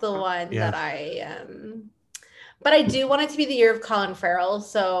is the one Yeah. that but I do want it to be the year of Colin Farrell.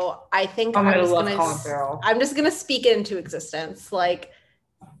 So I think I'm just gonna speak it into existence. Like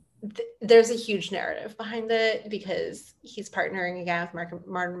there's a huge narrative behind it because he's partnering again with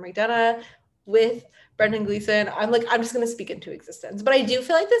Martin McDonagh with Brendan Gleeson. I'm just going to speak into existence. But I do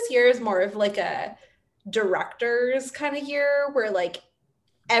feel like this year is more of like a directors kind of year where like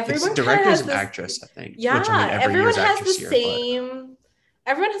everyone it's directors and actress, I think. Yeah, which, I mean, everyone has the same.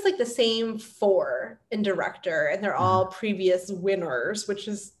 Everyone has like the same 4 in director, and they're all previous winners, which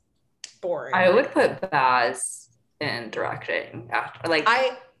is boring. I would put Baz in directing. Like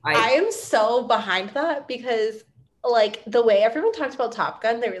I am so behind that because like the way everyone talks about Top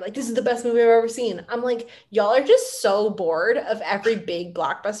Gun, they were like, this is the best movie I've ever seen. I'm like, y'all are just so bored of every big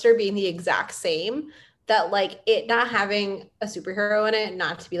blockbuster being the exact same that like it not having a superhero in it,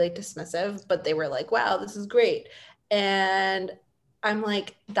 not to be like dismissive, but they were like, wow, this is great. And I'm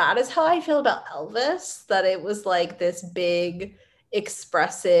like, that is how I feel about Elvis, that it was like this big,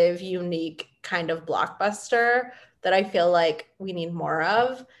 expressive, unique kind of blockbuster that I feel like we need more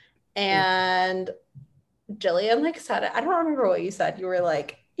of. And Jillian like said it. I don't remember what you said. You were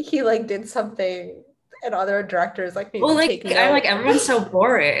like, he like did something and other directors like maybe I'm like, everyone's so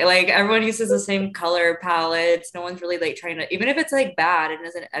boring. Like everyone uses the same color palettes. No one's really like trying to, even if it's like bad and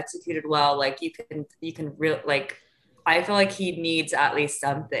isn't executed well, like you can real like I feel like he needs at least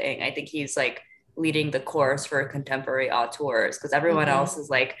something. I think he's like leading the course for contemporary auteurs because everyone else is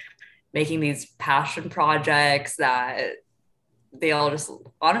like making these passion projects that they all just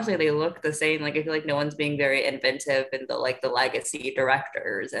honestly they look the same. Like I feel like no one's being very inventive in the like the legacy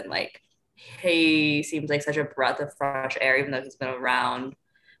directors, and like he seems like such a breath of fresh air, even though he's been around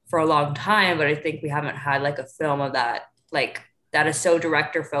for a long time. But I think we haven't had like a film of that like that is so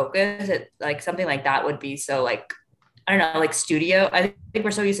director focused. It, like something like that would be so like I don't know, like studio. I think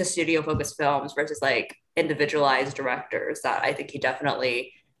we're so used to studio focused films versus like individualized directors that I think he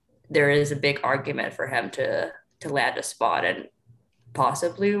definitely there is a big argument for him to land a spot and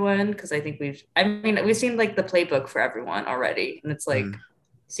possibly win because I think we've seen like the playbook for everyone already, and it's like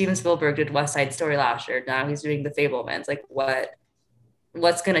Steven Spielberg did West Side Story last year. Now he's doing The Fabelmans. Like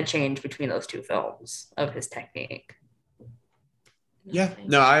what's going to change between those two films of his technique? Yeah,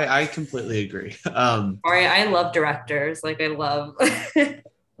 no, I completely agree. I love directors. Like I love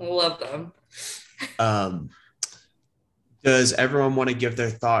them. Does everyone want to give their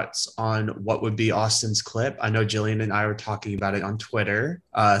thoughts on what would be Austin's clip? I know Jillian and I were talking about it on Twitter.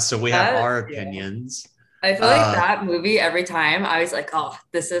 So we have our opinions. I feel like that movie, every time I was like, oh,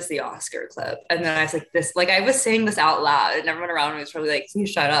 this is the Oscar clip. And then I was like, this, like I was saying this out loud and everyone around me was probably like,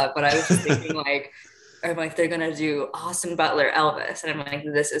 please shut up. But I was just thinking like, I'm like, they're going to do Austin Butler, Elvis. And I'm like,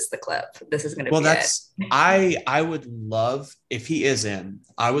 this is the clip. This is going to be it. I would love if he is in,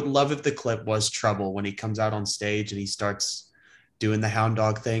 I would love if the clip was Trouble when he comes out on stage and he starts doing the hound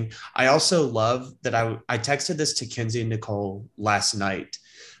dog thing. I also love that I texted this to Kinsey and Nicole last night,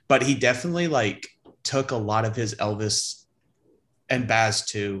 but he definitely like took a lot of his Elvis and Baz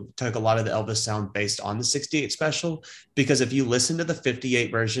too, took a lot of the Elvis sound based on the 68 special, because if you listen to the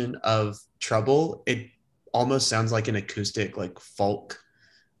 58 version of Trouble, it almost sounds like an acoustic, like folk,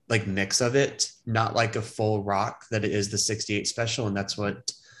 like mix of it, not like a full rock that it is the 68 special. And that's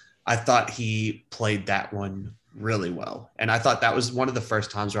what I thought he played that one really well. And I thought that was one of the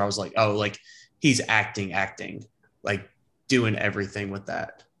first times where I was like, oh, like he's acting, like doing everything with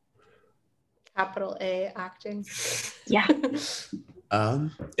that. Capital A acting. Yeah.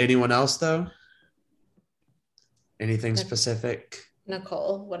 Anyone else though? Anything specific?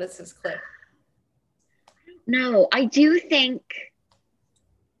 Nicole, what is his clip? No, I do think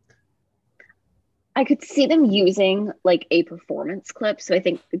I could see them using like a performance clip. So I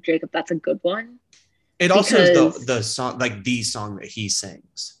think Jacob, that's a good one. It also is the song, like the song that he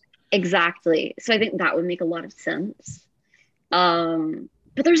sings. Exactly. So I think that would make a lot of sense.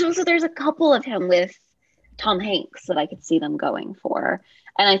 But there's a couple of him with Tom Hanks that I could see them going for.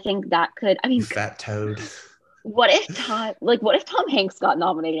 And I think that could, I You mean, fat toad. what if Tom Hanks got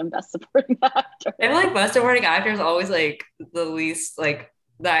nominated in Best Supporting Actor? I feel like best supporting actor is always like the least like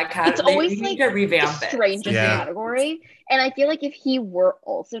that It's always they need like to the revamp it. strangest Yeah. category. And I feel like if he were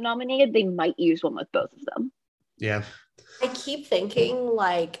also nominated, they might use one with both of them. Yeah. I keep thinking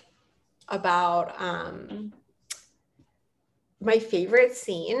like about my favorite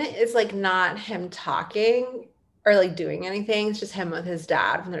scene is like not him talking or like doing anything. It's just him with his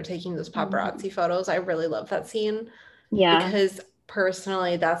dad when they're taking those paparazzi photos. I really love that scene Yeah. because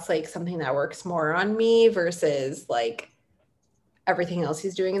personally that's like something that works more on me versus like everything else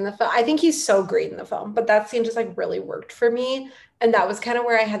he's doing in the film. I think he's so great in the film, but that scene just like really worked for me. And that was kind of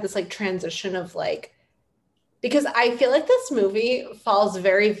where I had this like transition of like, because I feel like this movie falls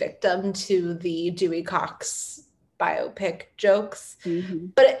very victim to the Dewey Cox biopic jokes.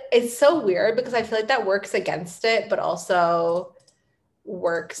 But it's so weird because I feel like that works against it, but also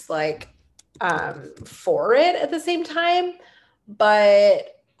works like for it at the same time.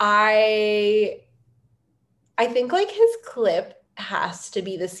 But I think like his clip has to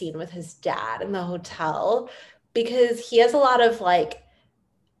be the scene with his dad in the hotel because he has a lot of like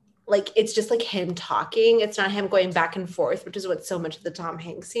it's just like him talking. It's not him going back and forth, which is what so much of the Tom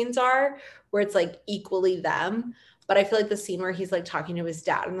Hanks scenes are, where it's like equally them. But I feel like the scene where he's like talking to his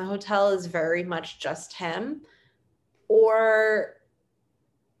dad in the hotel is very much just him. Or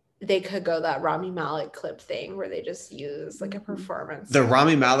they could go that Rami Malek clip thing where they just use like a performance. The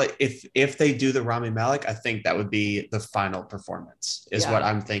Rami Malek, if they do the Rami Malek, I think that would be the final performance, is what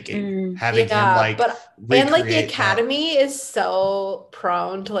I'm thinking. Having him like, and like the Academy is so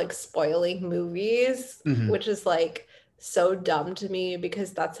prone to like spoiling movies, which is like so dumb to me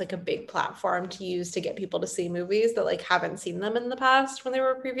because that's like a big platform to use to get people to see movies that like haven't seen them in the past when they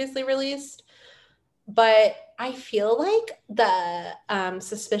were previously released. But I feel like the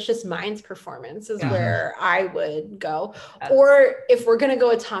Suspicious Minds performance is where I would go. Or if we're going to go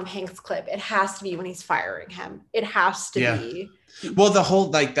with Tom Hanks clip, it has to be when he's firing him. It has to be. Well, the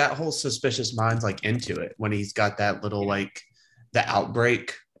whole, like that whole Suspicious Minds, like into it when he's got that little, like the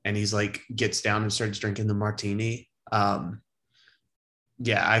outbreak and he's like gets down and starts drinking the martini. I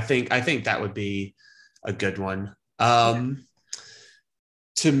think that would be a good one. To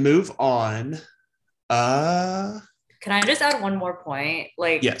move on. Can I just add one more point?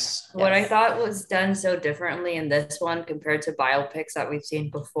 Like, what I thought was done so differently in this one compared to biopics that we've seen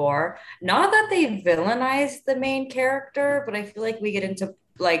before. Not that they villainize the main character, but I feel like we get into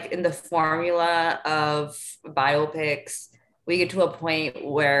like in the formula of biopics, we get to a point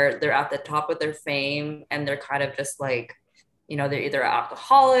where they're at the top of their fame and they're kind of just like, you know, they're either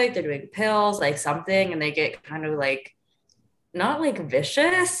alcoholic, they're doing pills, like something, and they get kind of like, not like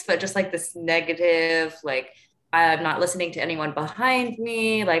vicious, but just like this negative, like I'm not listening to anyone behind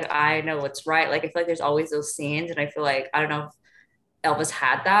me. Like I know what's right. Like I feel like there's always those scenes. And I feel like, I don't know if Elvis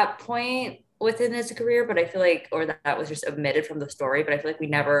had that point within his career, but I feel like, or that was just omitted from the story, but I feel like we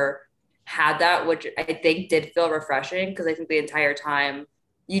never had that, which I think did feel refreshing because I think the entire time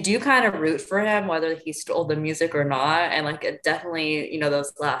you do kind of root for him, whether he stole the music or not. And like, it definitely, you know,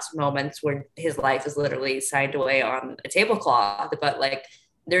 those last moments where his life is literally signed away on a tablecloth, but like,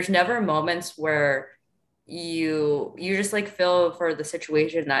 there's never moments where you just like feel for the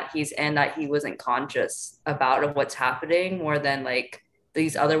situation that he's in, that he wasn't conscious about of what's happening, more than like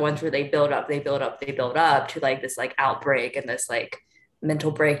these other ones where they build up to like this like outbreak and this like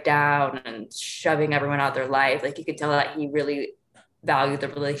mental breakdown and shoving everyone out of their life. Like you could tell that he really valued the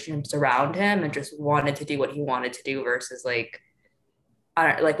relationships around him and just wanted to do what he wanted to do versus like, I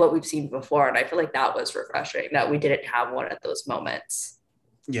don't like what we've seen before. And I feel like that was refreshing that we didn't have one at those moments.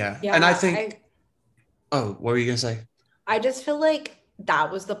 Yeah. And I think, what were you going to say? I just feel like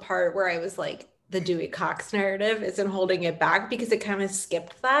that was the part where I was like, the Dewey Cox narrative isn't holding it back because it kind of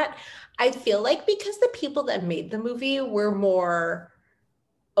skipped that. I feel like because the people that made the movie were more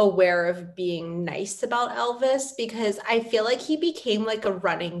aware of being nice about Elvis, because I feel like he became like a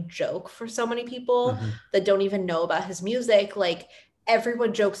running joke for so many people that don't even know about his music. Like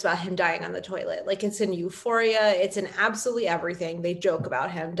everyone jokes about him dying on the toilet. Like it's in Euphoria, it's in absolutely everything. They joke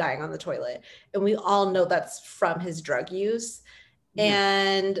about him dying on the toilet. And we all know that's from his drug use.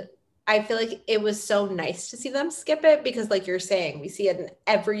 And I feel like it was so nice to see them skip it because like you're saying, we see it in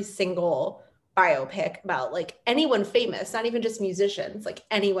every single biopic about like anyone famous, not even just musicians, like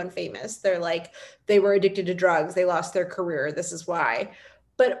anyone famous. They're like, they were addicted to drugs, they lost their career, this is why.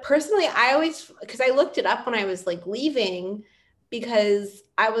 But personally, because I looked it up when I was like leaving, because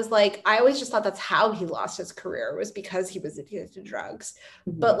I was like, I always just thought that's how he lost his career, was because he was addicted to drugs.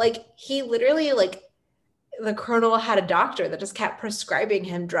 But like he literally like the colonel had a doctor that just kept prescribing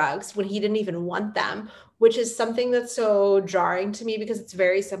him drugs when he didn't even want them, which is something that's so jarring to me because it's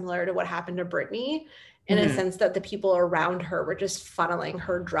very similar to what happened to Brittany in a sense that the people around her were just funneling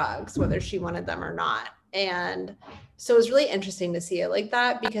her drugs, whether she wanted them or not. And so it was really interesting to see it like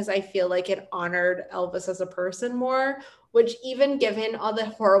that because I feel like it honored Elvis as a person more, which even given all the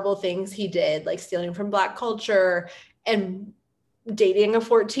horrible things he did, like stealing from Black culture and dating a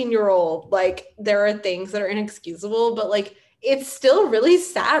 14-year-old, like there are things that are inexcusable, but like it's still really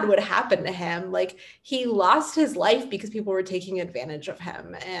sad what happened to him. Like he lost his life because people were taking advantage of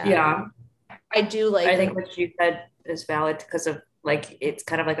him. And I do like, I think what you said is valid because of like it's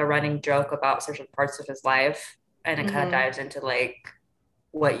kind of like a running joke about certain parts of his life, and it kind of dives into like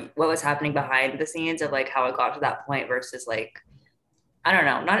what was happening behind the scenes of like how it got to that point versus like I don't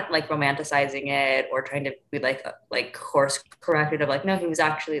know, not like romanticizing it or trying to be like course corrected of like no, he was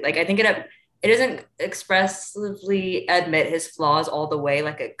actually like I think it doesn't expressively admit his flaws all the way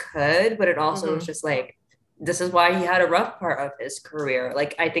like it could, but it also is just like this is why he had a rough part of his career.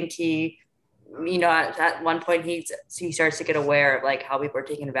 Like I think he at one point he starts to get aware of like how people are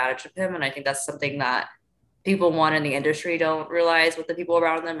taking advantage of him, and I think that's something that people one in the industry don't realize with the people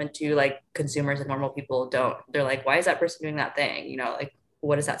around them, and two like consumers and normal people don't. They're like, why is that person doing that thing? Like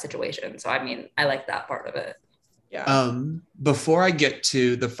what is that situation? So I mean, I like that part of it. Yeah. Before I get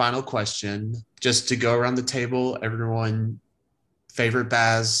to the final question, just to go around the table, everyone favorite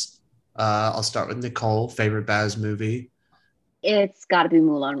Baz. I'll start with Nicole. Favorite Baz movie. It's got to be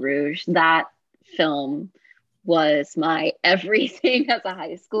Moulin Rouge. That film was my everything as a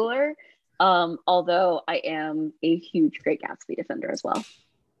high schooler. Although I am a huge Great Gatsby defender as well.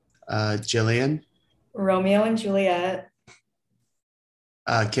 Jillian. Romeo and Juliet.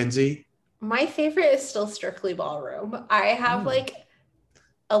 Kinsey. My favorite is still Strictly Ballroom. I have like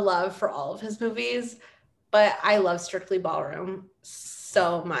a love for all of his movies, but I love Strictly Ballroom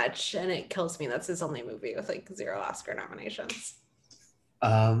so much, and it kills me that's his only movie with like 0 Oscar nominations.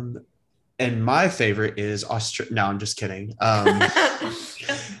 And my favorite is No, I'm just kidding.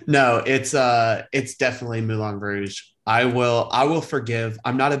 No, it's definitely Moulin Rouge. I will forgive.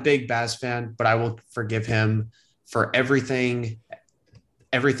 I'm not a big Baz fan, but I will forgive him for everything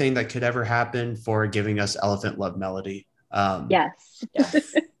that could ever happen for giving us Elephant Love Melody. Yes.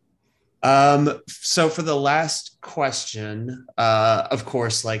 So for the last question, of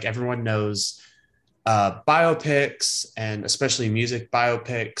course, like everyone knows, biopics and especially music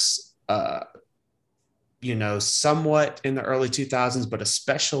biopics, somewhat in the early 2000s, but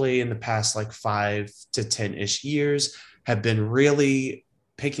especially in the past like 5 to 10-ish years have been really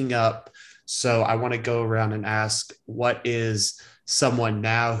picking up. So I want to go around and ask, what is someone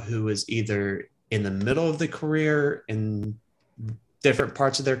now who is either in the middle of the career, in different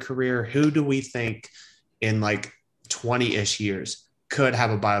parts of their career, who do we think in like 20-ish years could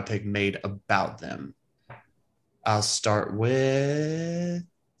have a biopic made about them? I'll start with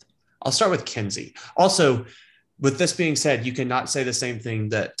Kinsey. Also, with this being said, you cannot say the same thing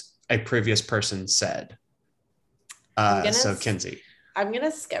that a previous person said. So Kinsey. I'm going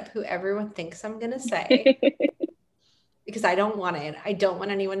to skip who everyone thinks I'm going to say because I don't want it. I don't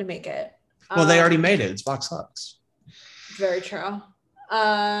want anyone to make it. Well, they already made it. It's Vox Lux. Very true.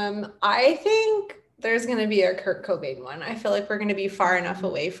 I think there's going to be a Kurt Cobain one. I feel like we're going to be far enough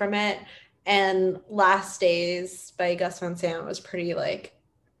away from it. And Last Days by Gus Van Sant was pretty like,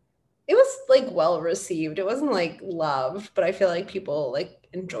 it was like well received. It wasn't like loved, but I feel like people like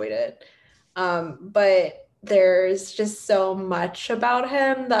enjoyed it. But there's just so much about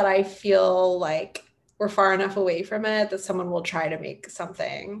him that I feel like we're far enough away from it that someone will try to make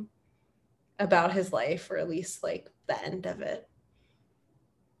something about his life, or at least like the end of it.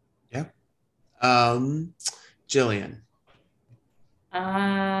 Yeah. Jillian.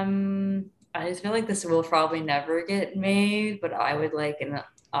 I just feel like this will probably never get made, but I would like an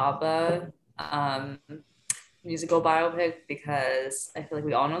ABBA musical biopic because I feel like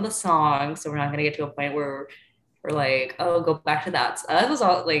we all know the song, so we're not gonna get to a point where we're like, oh, go back to that. That was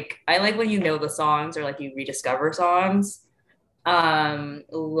all like I like when you know the songs or like you rediscover songs.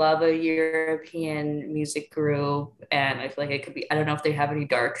 Love a European music group, and I feel like it could be, I don't know if they have any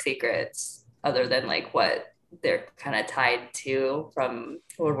dark secrets other than like what they're kind of tied to from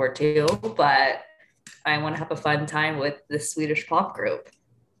World War II, but I want to have a fun time with this Swedish pop group.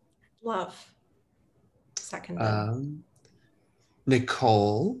 Love. Second.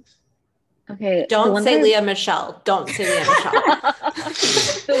 Nicole. Okay. Don't say Leah Michelle. Don't say Leah Michelle.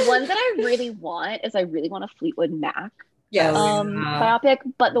 The one that I really want is I really want a Fleetwood Mac Yeah. biopic,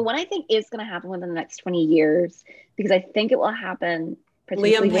 but the one I think is going to happen within the next 20 years because I think it will happen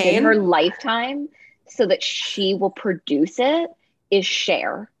particularly within her lifetime. so that she will produce it is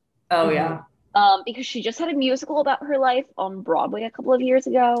Cher. Oh yeah. Because she just had a musical about her life on Broadway a couple of years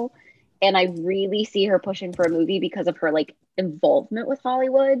ago. And I really see her pushing for a movie because of her like involvement with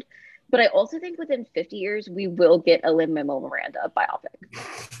Hollywood. But I also think within 50 years, we will get a Lin-Manuel Miranda biopic.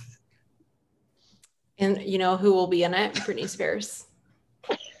 And you know who will be in it? Britney Spears.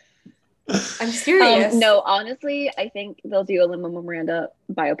 I'm serious. No, honestly, I think they'll do a Lin-Manuel Miranda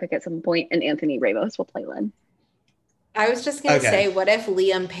biopic at some point, and Anthony Ramos will play Lin. I was just gonna Okay. say, what if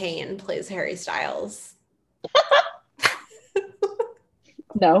Liam Payne plays Harry Styles?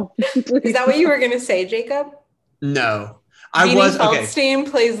 No. Is that what you were gonna say, Jacob? No, I Beanie was okay. Feldstein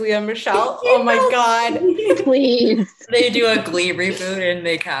plays Leah Michelle. Oh my god. Please. They do a Glee reboot and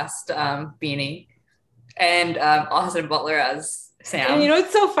they cast Beanie and Austin Butler as Sam. And you know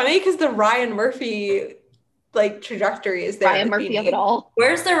it's so funny because the Ryan Murphy like trajectory is there. Ryan with Murphy of Beanie. it all.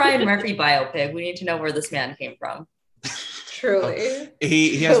 Where's the Ryan Murphy biopic? We need to know where this man came from. Truly.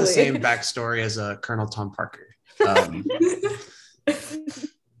 He has the Truly. same backstory as Colonel Tom Parker.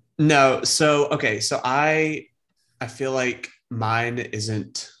 No, so okay, so I feel like mine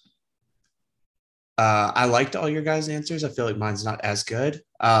isn't. I liked all your guys' answers. I feel like mine's not as good.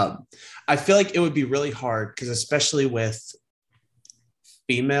 I feel like it would be really hard because especially with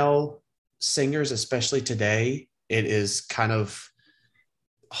female singers, especially today, it is kind of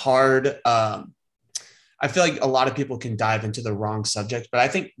hard. I feel like a lot of people can dive into the wrong subject, but I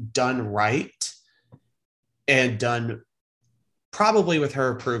think done right and done probably with her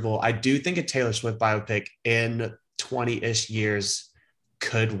approval, I do think a Taylor Swift biopic in 20-ish years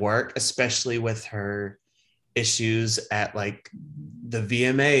could work, especially with her issues at like the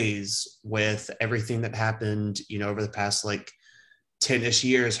VMAs with everything that happened, you know, over the past like 10-ish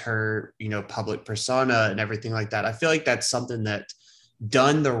years, her, you know, public persona and everything like that. I feel like that's something that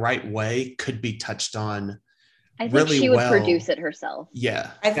done the right way could be touched on I think really she would well. produce it herself. Yeah.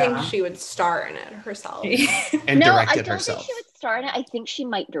 I think Yeah. she would star in it herself. And No, direct I it don't herself. think she would star in it. I think she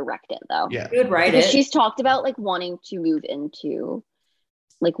might direct it though. Yeah. You would write Because it. she's talked about like wanting to move into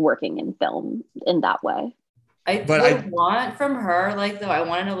like working in film in that way. I But would want from her, like, though, I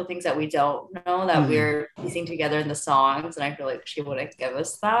want to know the things that we don't know that Mhm. we're piecing together in the songs. And I feel like she wouldn't give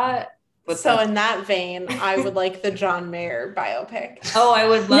us that. But So that's- in that vein, I would like the John Mayer biopic. oh, I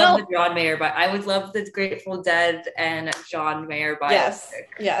would love No. the John Mayer, but I would love the Grateful Dead and John Mayer biopic. Yes,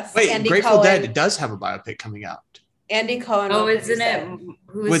 yes. Wait, Andy Grateful Cohen. Dead does have a biopic coming out Andy Cohen. Oh, will isn't produce it?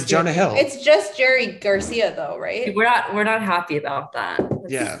 Who's with Jonah Hill. It's just Jerry Garcia though, right? We're not happy about that.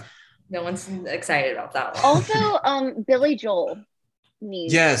 Yeah. No one's excited about that one. Also, Billy Joel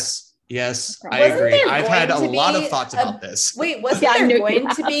needs. Yes. Yes. I Wasn't agree. there I've had a going to lot be of thoughts a- about this. Wait, wasn't Yeah, I there knew you going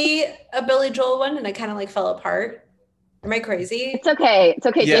had. to be a Billy Joel one and it kind of like fell apart? Am I crazy? It's okay. It's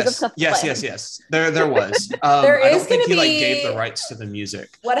okay. Jacob's Yes. got the Yes. plan. Yes. Yes. There was. There I don't is think he gonna like be- gave the rights to the music.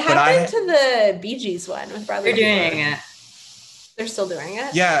 What But happened to the Bee Gees one with Bradley They're doing Cooper? it. They're still doing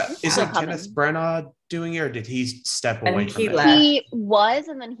it? Yeah. It's Isn't still coming. Kenneth Branagh doing it, or did he step I away think from he it? left. He was,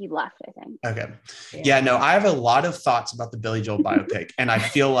 and then he left, I think. Okay. Yeah. No, I have a lot of thoughts about the Billy Joel biopic, and I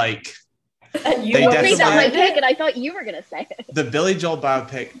feel like And you They will Wait, definitely- that's my decide pick, and I thought you were gonna say it. the Billy Joel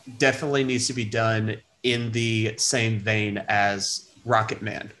biopic definitely needs to be done in the same vein as Rocket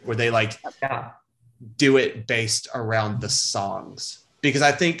Man, where they like Yeah. do it based around the songs, because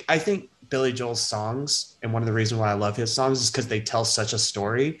I think Billy Joel's songs, and one of the reasons why I love his songs is because they tell such a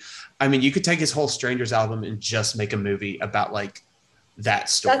story. I mean, you could take his whole Strangers album and just make a movie about like that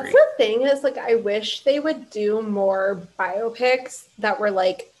story. That's the thing is like I wish they would do more biopics that were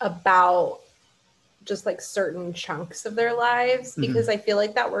like about just like certain chunks of their lives Mhm. because I feel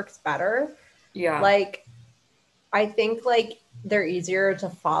like that works better. Yeah. Like I think like they're easier to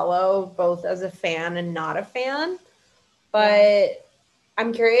follow both as a fan and not a fan. But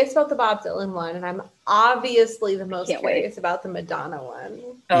I'm curious about the Bob Dylan one, and I'm obviously the most Can't wait. curious about the Madonna one.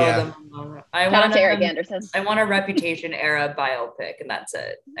 Oh, Yeah. I Shout out want to Eric Anderson. I want a Reputation era biopic, and that's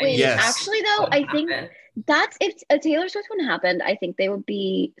it. I Wait, need Yes. actually though, that to I think happen. that's if a Taylor Swift one happened, I think they would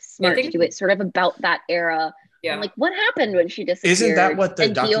be smart think- to do it sort of about that era. Yeah. And like what happened when she disappeared. Isn't that what the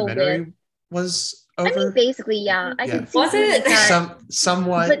and deal documentary with- was I over? mean, basically, yeah. I Yeah. can see Was something it? like that,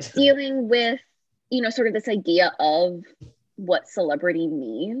 Somewhat. but dealing with, you know, sort of this idea of what celebrity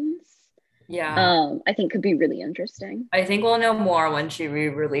means, Yeah. I think could be really interesting. I think we'll know more when she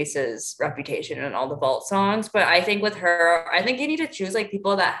re-releases Reputation and all the vault songs. But I think with her, I think you need to choose like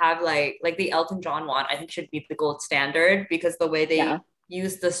people that have like the Elton John one, I think should be the gold standard because the way they Yeah.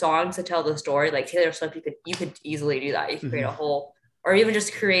 use the songs to tell the story, like Taylor Swift, you could easily do that. You could create a Mhm. whole, or even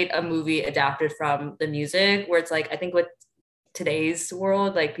just create a movie adapted from the music where it's like, I think with today's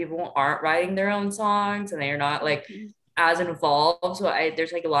world, like people aren't writing their own songs and they're not like as involved. So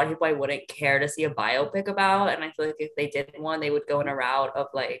there's like a lot of people I wouldn't care to see a biopic about. And I feel like if they did one, they would go in a route of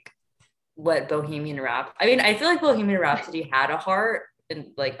like what Bohemian Rhapsody. I mean, I feel like Bohemian Rhapsody had a heart.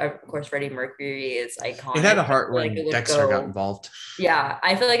 And like, of course, Freddie Mercury is iconic. It had a heart like when Dexter got involved. Yeah,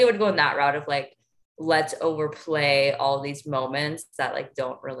 I feel like it would go in that route of like, let's overplay all these moments that like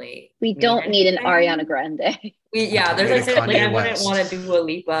don't really. We don't need an Ariana Grande. There's like I wouldn't want to do a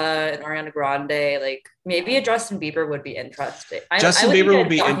Lipa and Ariana Grande. Like maybe a Justin Bieber would be interesting. Justin Bieber would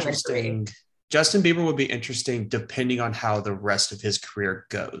be interesting. Justin Bieber would be interesting depending on how the rest of his career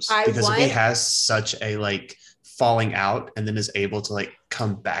goes. Because if he has such a like falling out and then is able to like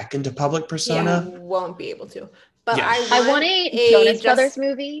come back into public persona, won't be able to. But Yeah. I want a Jonas Brothers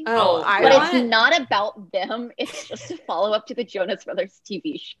movie. Oh, it's not about them. It's just a follow up to the Jonas Brothers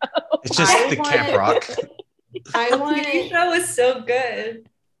TV show. It's just Camp Rock. I want TV show is so good.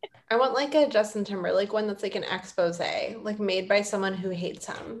 I want like a Justin Timberlake one that's like an expose, like made by someone who hates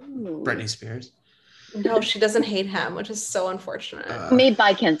him. Britney Spears. No, she doesn't hate him, which is so unfortunate. Made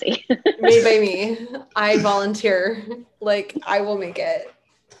by Kenzie. Made by me. I volunteer. Like I will make it.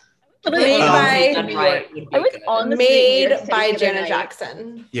 Made by Janet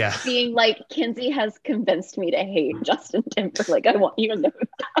Jackson. Yeah. Being like, Kinsey has convinced me to hate Justin Timberlake. I want you to know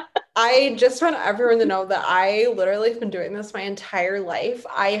that. I just want everyone to know that I literally have been doing this my entire life.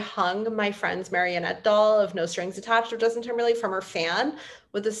 I hung my friend's marionette doll of No Strings Attached of Justin Timberlake from her fan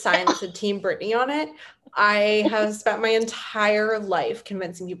with a sign that said Team Britney on it. I have spent my entire life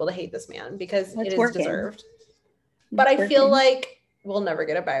convincing people to hate this man because it is deserved. But I feel like we'll never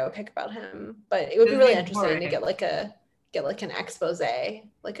get a biopic about him. But it would be really interesting to get like an expose,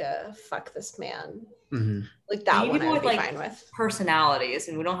 like a fuck this man. Mm-hmm. Like that one I would be fine with. Personalities,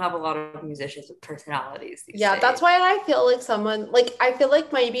 and we don't have a lot of musicians with personalities these days. That's why I feel like someone like I feel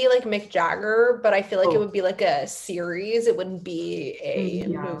like maybe like Mick Jagger, but I feel like it would be like a series. It wouldn't be a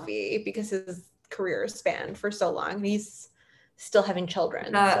movie because his career spanned for so long and he's still having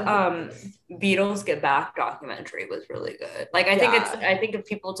children. Beatles Get Back documentary was really good. Like I think if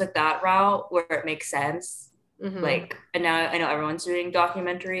people took that route where it makes sense, like, and now I know everyone's doing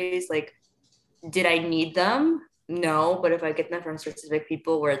documentaries, like, did I need them? No, but if I get them from specific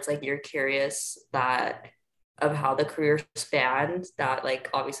people where it's like you're curious that of how the career spanned, that like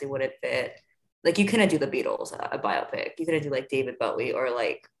obviously wouldn't fit. Like you couldn't do the Beatles a biopic. You couldn't do like David Bowie or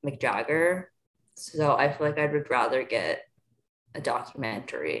like Mick Jagger. So I feel like I would rather get a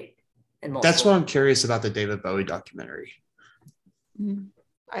documentary. That's what I'm curious about the David Bowie documentary.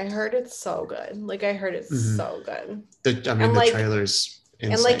 I heard it's so good. Like I heard it's so good. The trailer's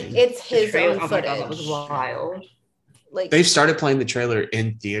insane. And like it's his own footage. That was wild. Like they've started playing the trailer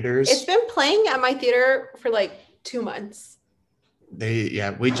in theaters. It's been playing at my theater for like 2 months.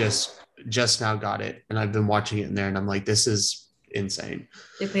 We just now got it, and I've been watching it in there, and I'm like, this is insane.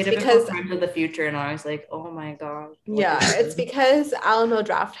 They played it because Crimes of the Future, and I was like, oh my god. Yeah, it's because Alamo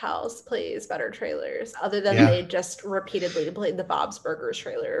Drafthouse plays better trailers. Other than they just repeatedly played the Bob's Burgers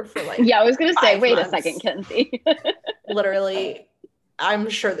trailer for like. Yeah, I was gonna say, wait months. A second, Kenzie. Literally, I'm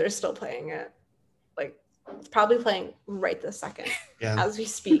sure they're still playing it. Like it's probably playing right this second as we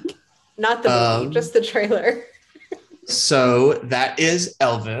speak. Not the movie, just the trailer. So that is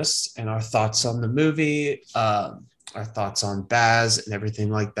Elvis and our thoughts on the movie, our thoughts on Baz and everything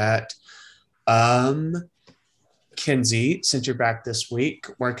like that. Kenzie, since you're back this week,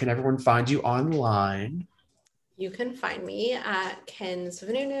 where can everyone find you online? You can find me at Ken's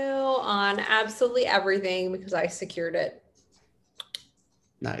Vanunu on absolutely everything because I secured it.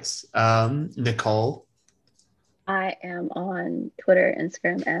 Nice. Nicole? I am on Twitter,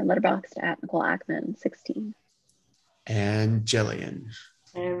 Instagram, and Letterboxd at Nicole Ackman 16. And Jillian?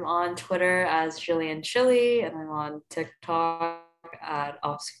 I'm on Twitter as Jillian Chili, and I'm on TikTok at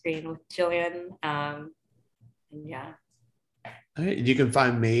Offscreen with Jillian. And yeah. All right. You can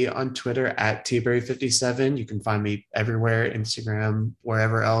find me on Twitter at tberry57. You can find me everywhere, Instagram,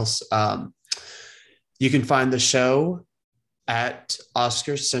 wherever else. You can find the show at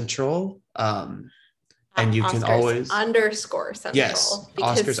Oscar Central. And you can always _Central. Yes,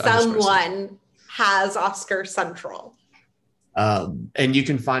 because Oscars someone has Oscar Central. And you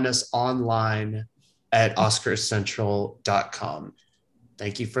can find us online at oscarscentral.com.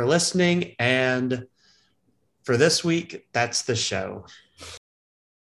 Thank you for listening. And for this week, that's the show.